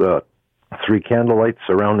 3 candle lights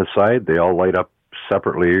around the side. They all light up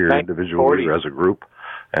separately or individually or as a group.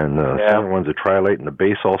 And the center one's a tri-light, and the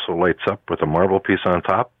base also lights up with a marble piece on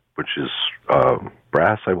top, which is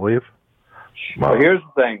brass, I believe. Well, here's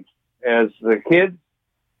the thing. As the kids,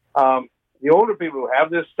 the older people who have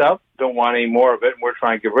this stuff don't want any more of it, and we're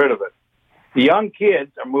trying to get rid of it. The young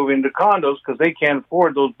kids are moving to condos because they can't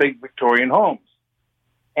afford those big Victorian homes.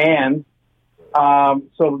 And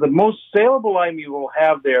so the most saleable item you will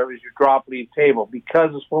have there is your drop leaf table,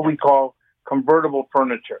 because it's what we call convertible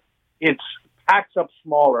furniture. It's packs up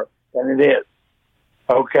smaller than it is.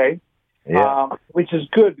 Okay? Yeah. Which is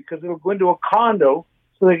good, because it'll go into a condo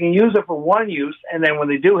so they can use it for one use, and then when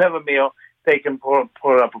they do have a meal, they can pull it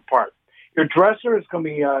up apart. Your dresser is going to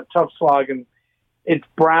be a tough slog, and it's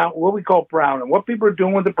brown, what we call brown. And what people are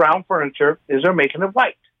doing with the brown furniture is they're making it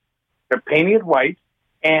white. They're painting it white,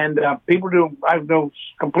 and I know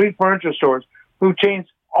complete furniture stores who change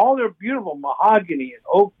all their beautiful mahogany and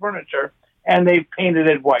oak furniture, and they've painted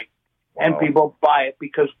it white. Wow. And people buy it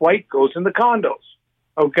because white goes in the condos.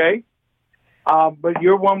 Okay? But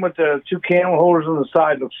your one with the 2 candle holders on the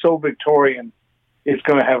side looks so Victorian, it's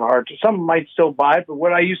going to have a hard time. Some might still buy it, but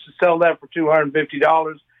when I used to sell that for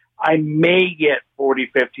 $250, I may get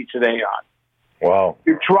 $40-50 today on. Wow.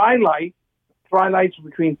 Your tri-lights are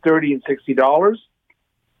between $30 and $60.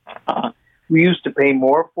 We used to pay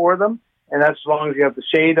more for them, and that's as long as you have the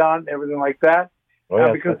shade on, everything like that.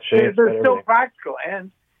 Because they're still practical,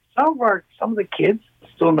 and some of the kids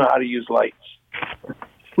still know how to use lights.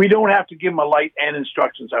 We don't have to give them a light and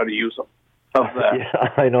instructions how to use them. Yeah,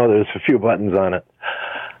 I know there's a few buttons on it.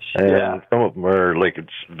 And some of them are like,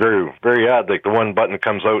 it's very, very odd. Like the one button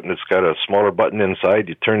comes out and it's got a smaller button inside.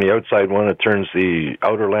 You turn the outside one, it turns the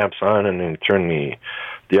outer lamps on, and then you turn the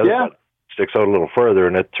other button sticks out a little further,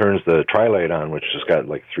 and it turns the tri-light on, which has got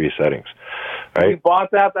like 3 settings. Right? If you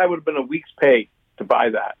bought that would have been a week's pay to buy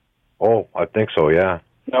that. Oh, I think so, yeah.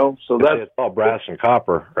 No, so it's all brass and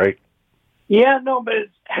copper, right? Yeah, no, but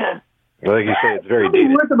it's like you say, it's very dated.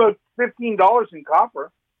 dated. Worth about $15 in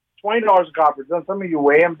copper, $20 in copper. Doesn't some of you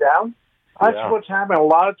weigh them down? That's what's happening. A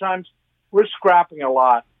lot of times we're scrapping a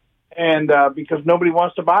lot, and because nobody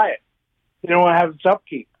wants to buy it, they don't want to have its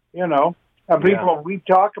upkeep. You know, people we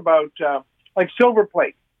talk about like silver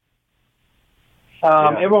plate.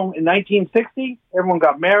 Everyone in 1960, everyone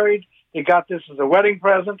got married. They got this as a wedding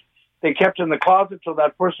present. They kept it in the closet till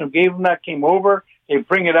that person who gave them that came over. They'd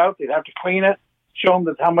bring it out. They'd have to clean it, show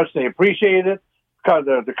them how much they appreciate it. Because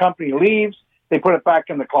the company leaves, they put it back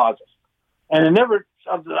in the closet. And I don't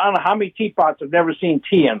know how many teapots have never seen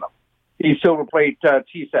tea in them, these silver plate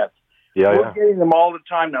tea sets. We're getting them all the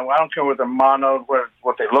time now. I don't care what they're mono,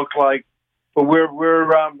 what they look like, but we're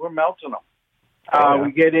melting them.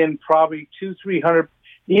 We get in probably 200-300.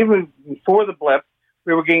 Even before the blip,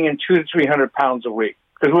 we were getting in 200 to 300 pounds a week,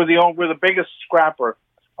 because we're the biggest scrapper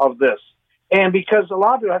of this, and because a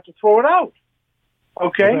lot of people have to throw it out.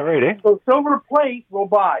 Okay, right, so silver plate we'll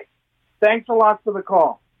buy. Thanks a lot for the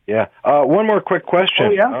call. Yeah. One more quick question.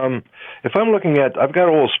 Oh, yeah? If I'm looking at, I've got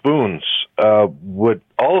old spoons. Would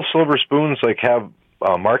all silver spoons like have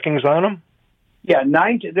markings on them? Yeah,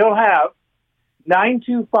 they'll have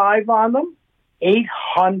 925 on them,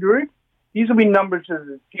 800. These will be numbers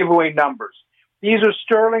as giveaway numbers. These are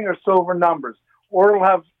sterling or silver numbers. Or it'll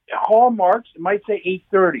have hallmarks. It might say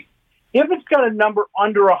 830. If it's got a number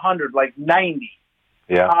under 100, like 90,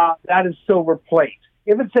 that is silver plate.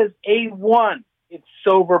 If it says A1, it's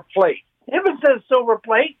silver plate. If it says silver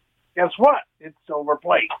plate, guess what? It's silver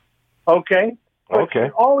plate. Okay? Okay.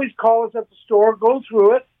 But always call us at the store. Go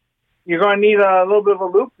through it. You're going to need a little bit of a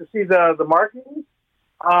loop to see the markings.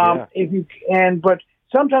 But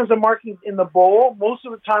sometimes the markings in the bowl. Most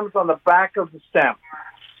of the time, it's on the back of the stem.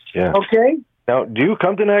 Yeah. Okay. Now, do you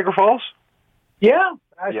come to Niagara Falls? Yeah.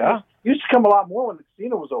 Actually, used to come a lot more when the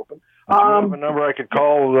casino was open. Do you have a number I could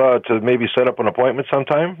call to maybe set up an appointment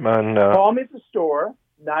sometime? Call me at the store,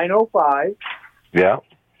 905. Yeah.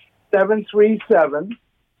 737.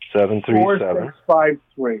 737.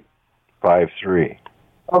 4653.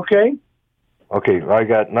 Okay. Okay, I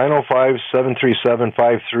got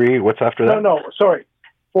 905-737-53. What's after that? No, sorry.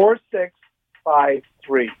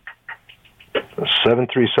 4653.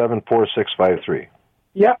 737-4653.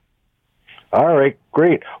 Yep. All right,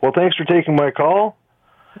 great. Well, thanks for taking my call.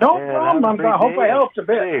 No problem. I hope I helped a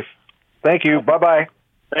bit. Safe. Thank you. Bye-bye.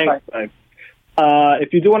 Thanks. Bye.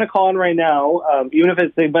 If you do want to call in right now, even if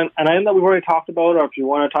it's and I know that we've already talked about, or if you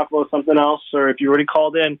want to talk about something else, or if you already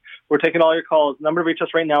called in, we're taking all your calls. The number to reach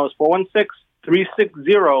us right now is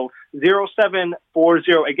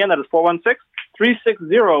 416-360-0740. Again, that is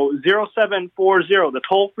 416-360-0740. The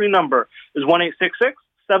toll-free number is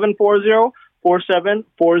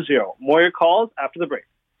 1-866-740-4740. More your calls after the break.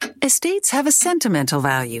 Estates have a sentimental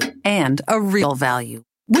value and a real value.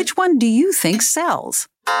 Which one do you think sells?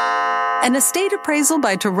 An estate appraisal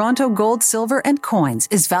by Toronto Gold, Silver, and Coins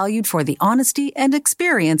is valued for the honesty and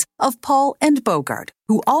experience of Paul and Bogart,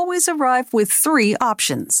 who always arrive with 3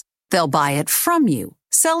 options. They'll buy it from you,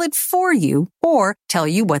 sell it for you, or tell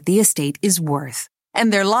you what the estate is worth.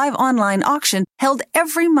 And their live online auction, held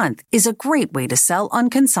every month, is a great way to sell on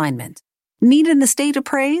consignment. Need an estate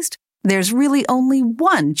appraised? There's really only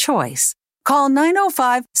one choice. Call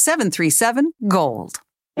 905-737-GOLD.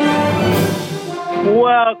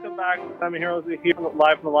 Welcome back to Simon Heroes. We're here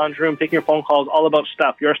live from the laundry room, taking your phone calls all about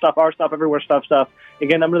stuff. Your stuff, our stuff, everywhere stuff.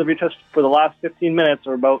 Again, number to reach us for the last 15 minutes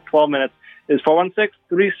or about 12 minutes is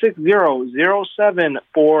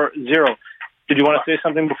 416-360-0740. Did you want to say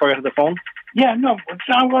something before I got to the phone? Yeah, no.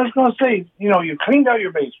 I was going to say, you cleaned out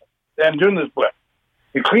your basement. And during this blip,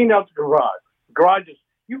 you cleaned out the garage. The garage is,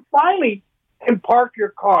 you finally can park your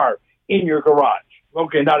car in your garage.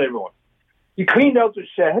 Okay, not everyone. You cleaned out the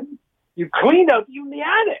shed. You cleaned out even the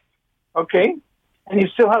attic. Okay? And you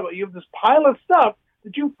still have this pile of stuff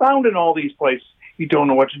that you found in all these places. You don't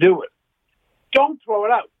know what to do with. Don't throw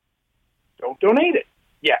it out. Don't donate it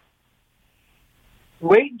yet.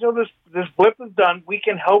 Wait until this blip is done. We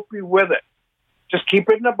can help you with it. Just keep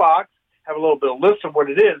it in a box. Have a little bit of list of what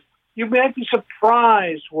it is. You might be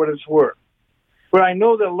surprised what it's worth. But I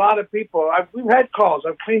know that a lot of people, we've had calls.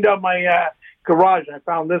 I've cleaned out my garage and I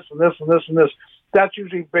found this and this and this and this. That's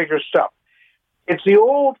usually bigger stuff. It's the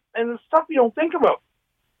old and the stuff you don't think about.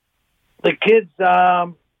 The kids'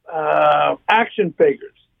 action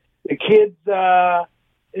figures. The kids.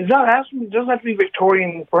 It doesn't have to be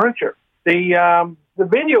Victorian furniture. The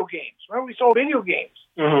video games. Remember, we sold video games.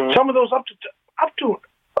 Mm-hmm. Some of those up to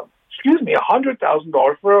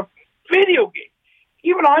 $100,000 for a video game.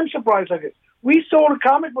 Even I'm surprised like this. We sold a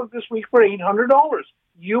comic book this week for $800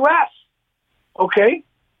 US. Okay?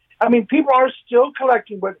 I mean, people are still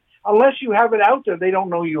collecting, but unless you have it out there, they don't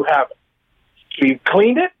know you have it. So you've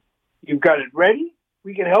cleaned it, you've got it ready,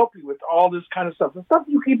 we can help you with all this kind of stuff. The stuff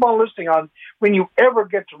you keep on listing on when you ever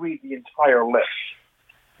get to read the entire list.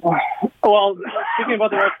 Well, speaking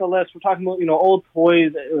about the rest of the list, we're talking about, old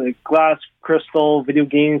toys, like glass, crystal, video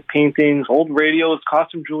games, paintings, old radios,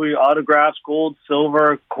 costume jewelry, autographs, gold,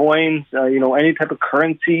 silver, coins, any type of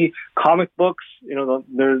currency, comic books.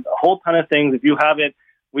 There's a whole ton of things. If you have it,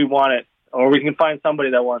 we want it, or we can find somebody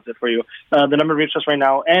that wants it for you. The number to reach us right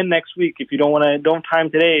now and next week. If you don't time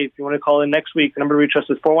today, if you want to call in next week, the number to reach us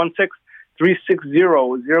is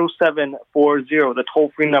 416-360-0740. The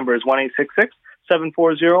toll-free number is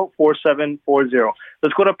 1-866-740-4740.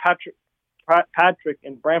 Let's go to Patrick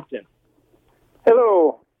in Brampton.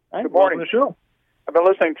 Hello. Hi, good morning. Welcome to the show. I've been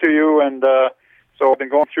listening to you, and so I've been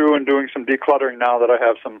going through and doing some decluttering now that I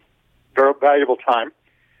have some very valuable time.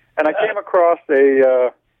 And I came across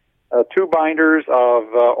two binders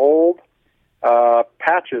of old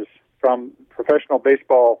patches from professional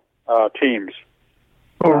baseball teams.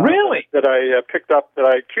 Oh, really? That I picked up, that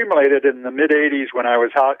I accumulated in the mid-'80s when I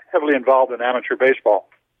was heavily involved in amateur baseball.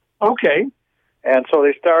 Okay. And so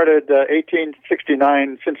they started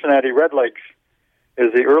 1869 Cincinnati Redlegs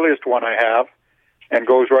is the earliest one I have, and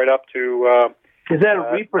goes right up to is that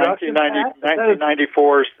a reproduction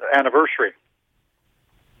 1994's anniversary.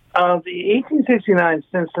 The 1869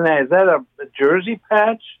 Cincinnati, is that a jersey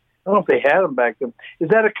patch? I don't know if they had them back then. Is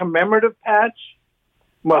that a commemorative patch?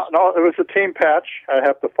 No, it was a team patch. I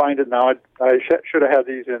have to find it now. I should have had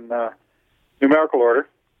these in numerical order.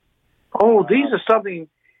 Oh, these are something.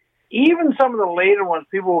 Even some of the later ones,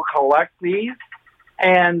 people will collect these,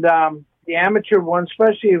 and the amateur ones,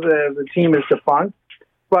 especially if the team is defunct.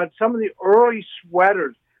 But some of the early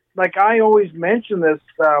sweaters, like I always mention this,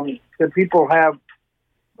 that people have.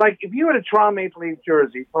 Like, if you had a Toronto Maple Leaf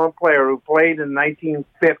jersey from a player who played in the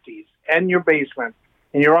 1950s in your basement,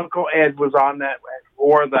 and your Uncle Ed was on that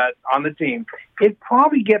or that on the team, it'd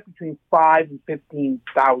probably get between $5,000 and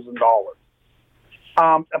 $15,000.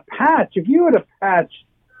 A patch, if you had a patch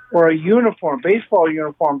or a uniform, baseball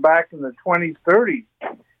uniform back in the 20s, 30s,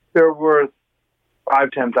 they're worth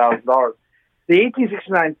 $5,000, $10,000. The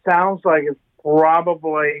 1869 sounds like it's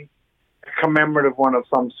probably a commemorative one of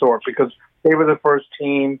some sort because they were the first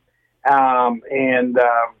team and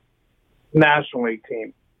National League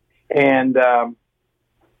team. And I'd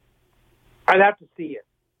have to see it.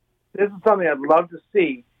 This is something I'd love to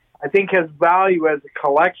see. I think has value as a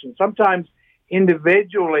collection. Sometimes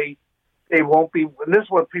individually they won't be, and this is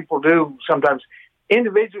what people do sometimes.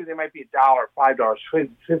 Individually they might be $1, $5,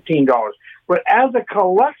 $15. But as a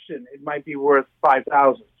collection, it might be worth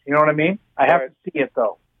 $5,000. You know what I mean? I have to see it,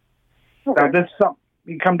 though. Okay. Now, this is something.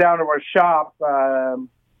 You come down to our shop,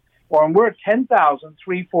 we're at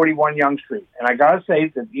 10,341 Yonge Street. And I got to say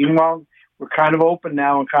that even though we're kind of open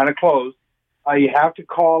now and kind of closed, you have to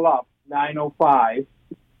call up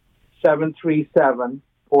 905-737-4653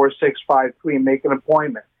 and make an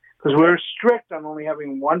appointment. Because we're strict on only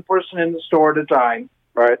having one person in the store at a time.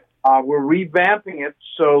 Right. We're revamping it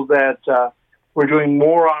so that we're doing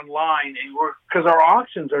more online, and because our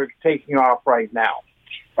auctions are taking off right now.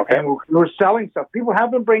 Okay. And we're selling stuff. People have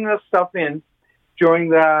been bringing us stuff in during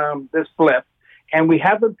this blip, and we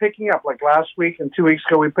have been picking up. Like last week and 2 weeks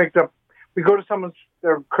ago, we picked up. We go to someone's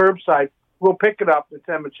their curbside. We'll pick it up and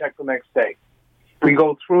send them a check the next day. We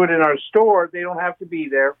go through it in our store. They don't have to be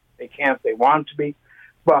there. They can't. They want to be.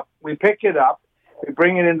 But we pick it up. We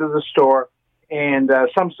bring it into the store, and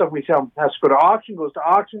some stuff we sell has to go to auction, goes to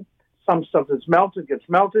auction. Some stuff that's melted gets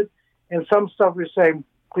melted, and some stuff we say,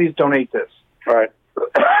 please donate this. Right.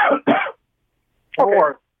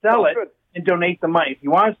 Or sell it and donate the money. If you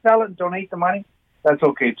want to sell it and donate the money, that's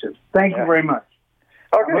okay too. Thank you very much.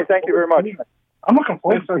 Okay, thank you very much. I'm looking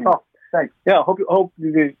forward to it. Thanks. Yeah, hope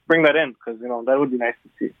you bring that in because that would be nice to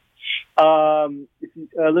see.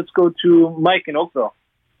 Let's go to Mike in Oakville.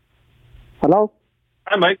 Hello.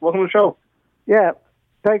 Hi, Mike. Welcome to the show. Yeah,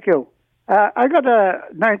 thank you. I got a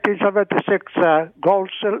 1976 gold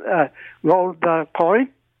coin.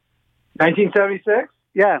 1976?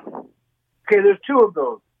 Yeah. Okay, there's two of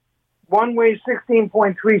those. One weighs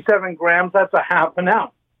 16.37 grams. That's a half an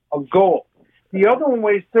ounce of gold. The other one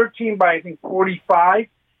weighs 13 by, I think, 45.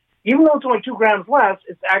 Even though it's only 2 grams less,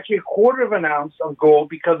 it's actually a quarter of an ounce of gold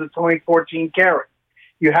because it's only 14 karat.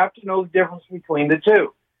 You have to know the difference between the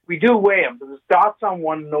two. We do weigh them, but there's dots on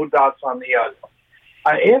one and no dots on the other.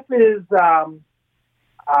 If it is the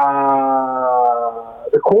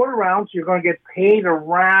quarter ounce, you're going to get paid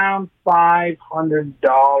around $500,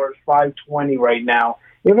 $520 right now.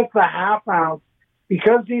 If it's a half ounce,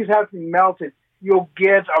 because these have to be melted, you'll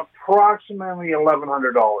get approximately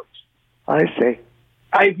 $1,100. I see.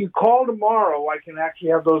 If you call tomorrow, I can actually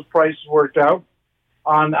have those prices worked out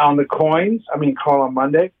on the coins. I mean, call on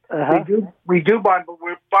Monday. Uh-huh. We do buy, but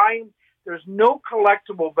we're buying. There's no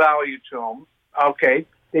collectible value to them. Okay,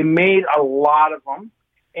 they made a lot of them,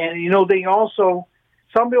 and they also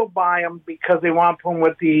some people buy them because they want to put them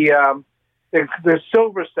with their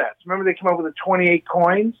silver sets. Remember, they came up with the 28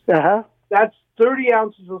 coins. Uh-huh. That's 30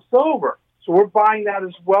 ounces of silver. So we're buying that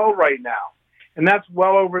as well right now, and that's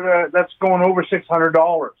that's going over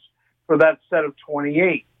 $600 for that set of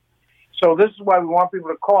 28. So this is why we want people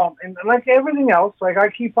to call. And like everything else, like I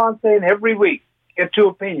keep on saying every week, get two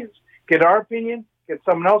opinions. Get our opinion, get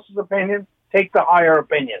someone else's opinion, take the higher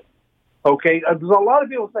opinion. Okay? There's a lot of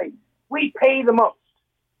people say, we pay the most.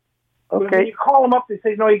 Okay. When you call them up, they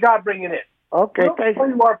say, no, you got to bring it in. Okay. We'll tell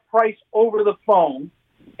you our price over the phone,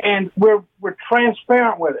 and we're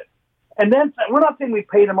transparent with it. And then we're not saying we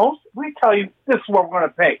pay the most. We tell you this is what we're going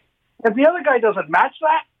to pay. If the other guy doesn't match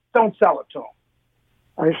that, don't sell it to him.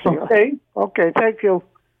 I see. Okay? Okay, thank you.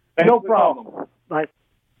 No problem. Bye.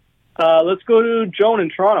 Let's go to Joan in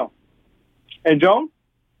Toronto. Hey, Joan?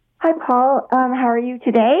 Hi, Paul. How are you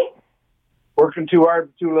today? Working too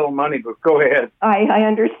hard for too little money, but go ahead. I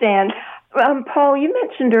understand. Paul, you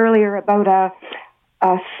mentioned earlier about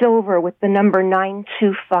a silver with the number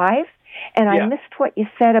 925, and I missed what you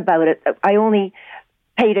said about it. I only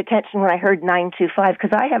paid attention when I heard 925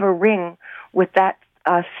 because I have a ring with that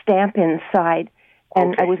stamp inside,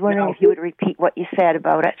 and I was wondering if you would repeat what you said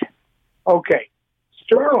about it. Okay.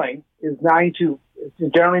 Sterling is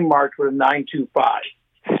it's generally marked with a 925.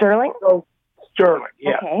 Sterling? So, sterling,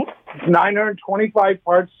 yeah. Okay. It's 925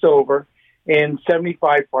 parts silver and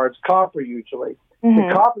 75 parts copper usually. Mm-hmm.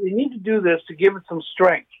 The copper, they need to do this to give it some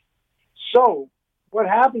strength. So what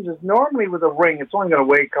happens is normally with a ring, it's only going to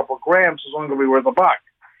weigh a couple of grams, it's only going to be worth $1.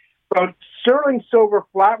 But sterling silver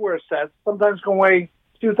flatware sets sometimes can weigh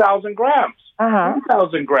 2,000 grams,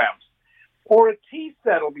 2,000 grams. Or a tea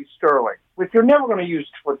set will be sterling, which you're never going to use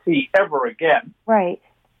for tea ever again. Right.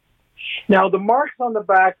 Now, the marks on the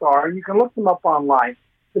back are, and you can look them up online,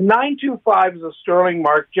 the 925 is a sterling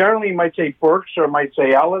mark. Generally, it might say Berks or it might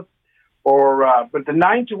say Ellis. But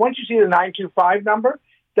once you see the 925 number,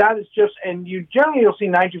 that is just, and you'll see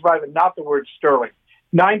 925 and not the word sterling.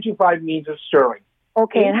 925 means it's sterling.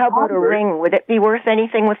 Okay, and how about a ring? Would it be worth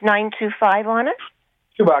anything with 925 on it?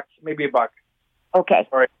 $2, maybe $1. Okay.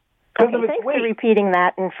 All right. Okay, thanks for repeating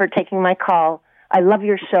that and for taking my call. I love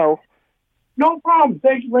your show. No problem.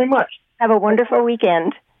 Thank you very much. Have a wonderful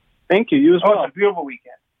weekend. Thank you. You as well. It's a beautiful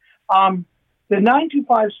weekend. The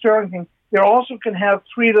 925 sterling thing, they also can have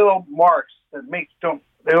 3 little marks that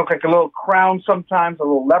they look like a little crown sometimes, a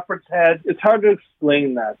little leopard's head. It's hard to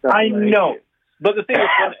explain that. I know. But the thing is,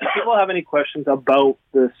 when people have any questions about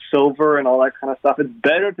the silver and all that kind of stuff, it's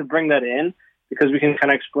better to bring that in because we can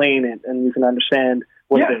kind of explain it and you can understand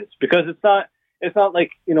what it is. Because it's not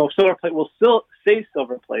like, silver plate will still say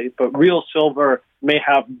silver plate, but real silver may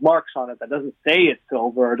have marks on it that doesn't say it's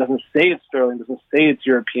silver, or doesn't say it's sterling, doesn't say it's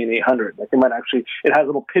European 800. Like it has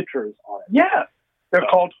little pictures on it. Yeah. They're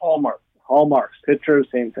called hallmarks. Hallmarks, pictures,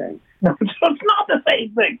 same thing. No, it's not the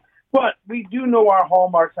same thing. But we do know our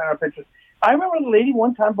hallmarks and our pictures. I remember the lady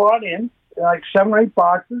one time brought in like 7 or 8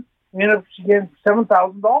 boxes. She gave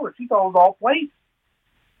 $7,000. She thought it was all plate.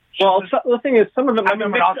 Well, the thing is, some of them... I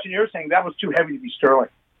remember an auctioneer saying that was too heavy to be sterling.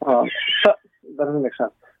 That doesn't make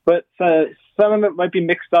sense. But some of it might be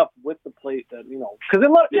mixed up with the plate that, because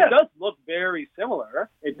it does look very similar.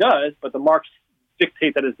 It does, but the marks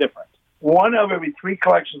dictate that it's different. One of every 3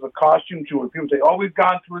 collections of costume jewelry. People say, we've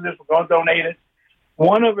gone through this, we're going to donate it.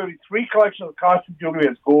 One of every 3 collections of costume jewelry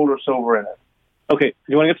has gold or silver in it. Okay,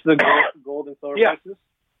 you want to get to the gold and silver prices?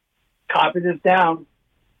 Copy this down.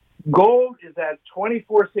 Gold is at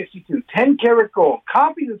 $24.62. 10 karat gold.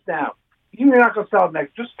 Copy this down. Even if you're not going to sell it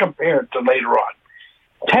next, just compare it to later on.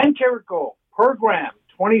 10 karat gold per gram,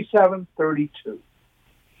 $27.32.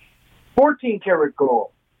 14 karat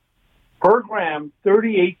gold per gram,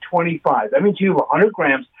 $38.25. That means you have 100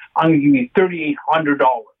 grams. I'm going to give you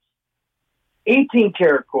 $3,800. 18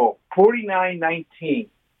 karat gold, $49.19.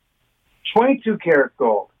 22 karat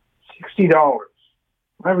gold, $60. Am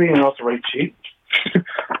I reading off the right sheet?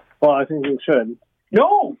 Well, I think you should.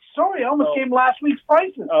 No, sorry, I almost gave last week's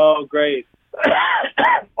prices. Oh, great.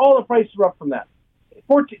 All the prices are up from that.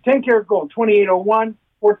 10 karat gold, $28.01.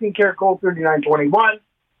 14 karat gold,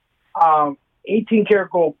 $39.21. 18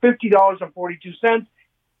 karat gold, $50.42.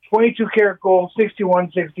 22 karat gold,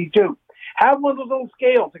 $61.62. Have one of those little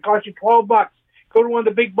scales. It costs you $12. Go to one of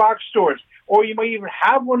the big box stores. Or you might even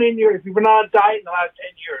have one in if you've been on a diet in the last 10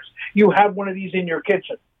 years, you have one of these in your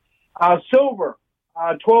kitchen. Silver,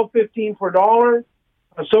 $12.15 for $1.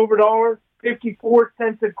 A silver dollar, 54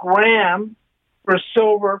 cents a gram for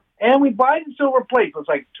silver. And we buy the silver plate. So it's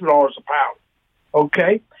like $2 a pound.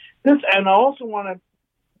 Okay? And I also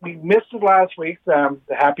we missed it last week, the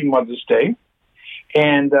Happy Mother's Day.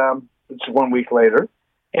 And it's 1 week later.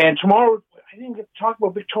 And tomorrow, I didn't get to talk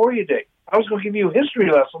about Victoria Day. I was going to give you a history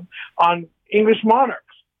lesson on English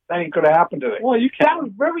monarchs. That ain't going to happen today. Well, that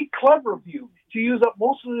was very clever of you to use up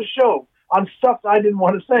most of the show on stuff I didn't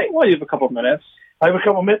want to say. Well, you have a couple of minutes. I have a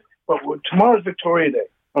couple of minutes, but tomorrow's Victoria Day.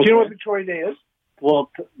 Okay. Do you know what Victoria Day is?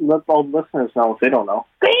 Well, let all listeners know if they don't know.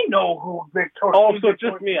 They know who Victoria is. Oh, so it's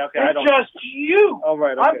just me. Okay, I don't just you. Oh,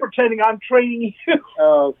 right. Okay. I'm pretending I'm training you.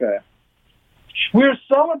 Oh, okay. We're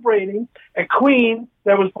celebrating a queen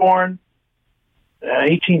that was born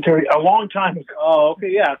 1830, a long time ago. Oh,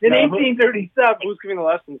 okay, yeah. In 1837. Who's giving the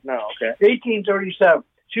lessons now? Okay. 1837.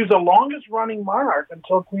 She was the longest running monarch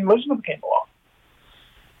until Queen Elizabeth came along.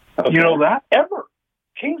 Okay. You know that? Ever.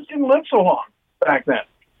 Kings didn't live so long back then.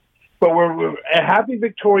 But we're a happy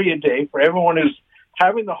Victoria Day for everyone who's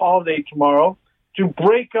having the holiday tomorrow to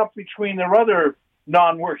break up between their other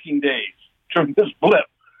non-working days during this blip.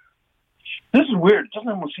 This is weird. It doesn't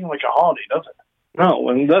almost seem like a holiday, does it? No,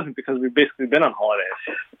 and it doesn't, because we've basically been on holidays.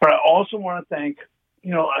 But I also want to thank,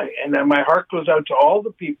 and then my heart goes out to all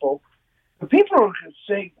the people who are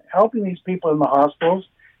helping these people in the hospitals,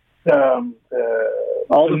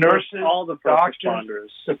 all the nurses, all the doctors, responders,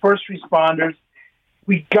 the first responders.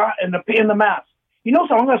 We got in the mask.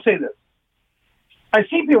 So I'm going to say this. I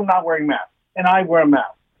see people not wearing masks, and I wear a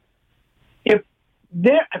mask. If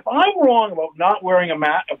I'm wrong about not wearing a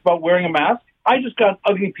mask, I just got an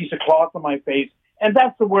ugly piece of cloth on my face, and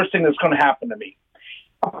that's the worst thing that's going to happen to me.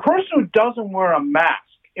 A person who doesn't wear a mask,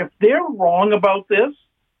 if they're wrong about this,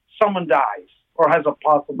 someone dies or has a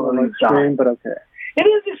possibility of dying. Extreme, but okay. It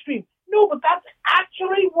is extreme. No, but that's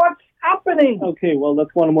actually what's happening. Okay, well,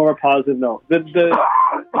 let's go on a more positive note.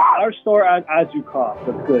 Our store, as you cough,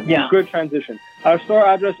 that's good. Yeah. Good transition. Our store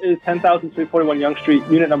address is 10,341 Yonge Street,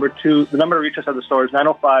 unit number 2. The number to reach us at the store is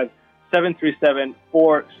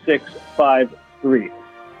 905-737-4653.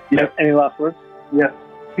 Yes. Any last words? Yes.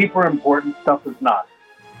 People are important. Stuff is not.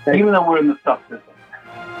 Even though we're in the stuff business.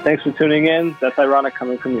 Thanks for tuning in. That's ironic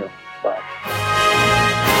coming from you. Bye.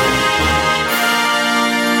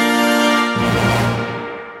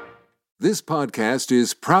 This podcast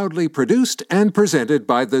is proudly produced and presented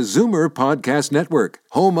by the Zoomer Podcast Network,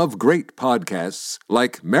 home of great podcasts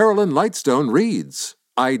like Marilyn Lightstone Reads,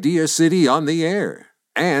 Idea City on the Air,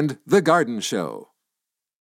 and The Garden Show.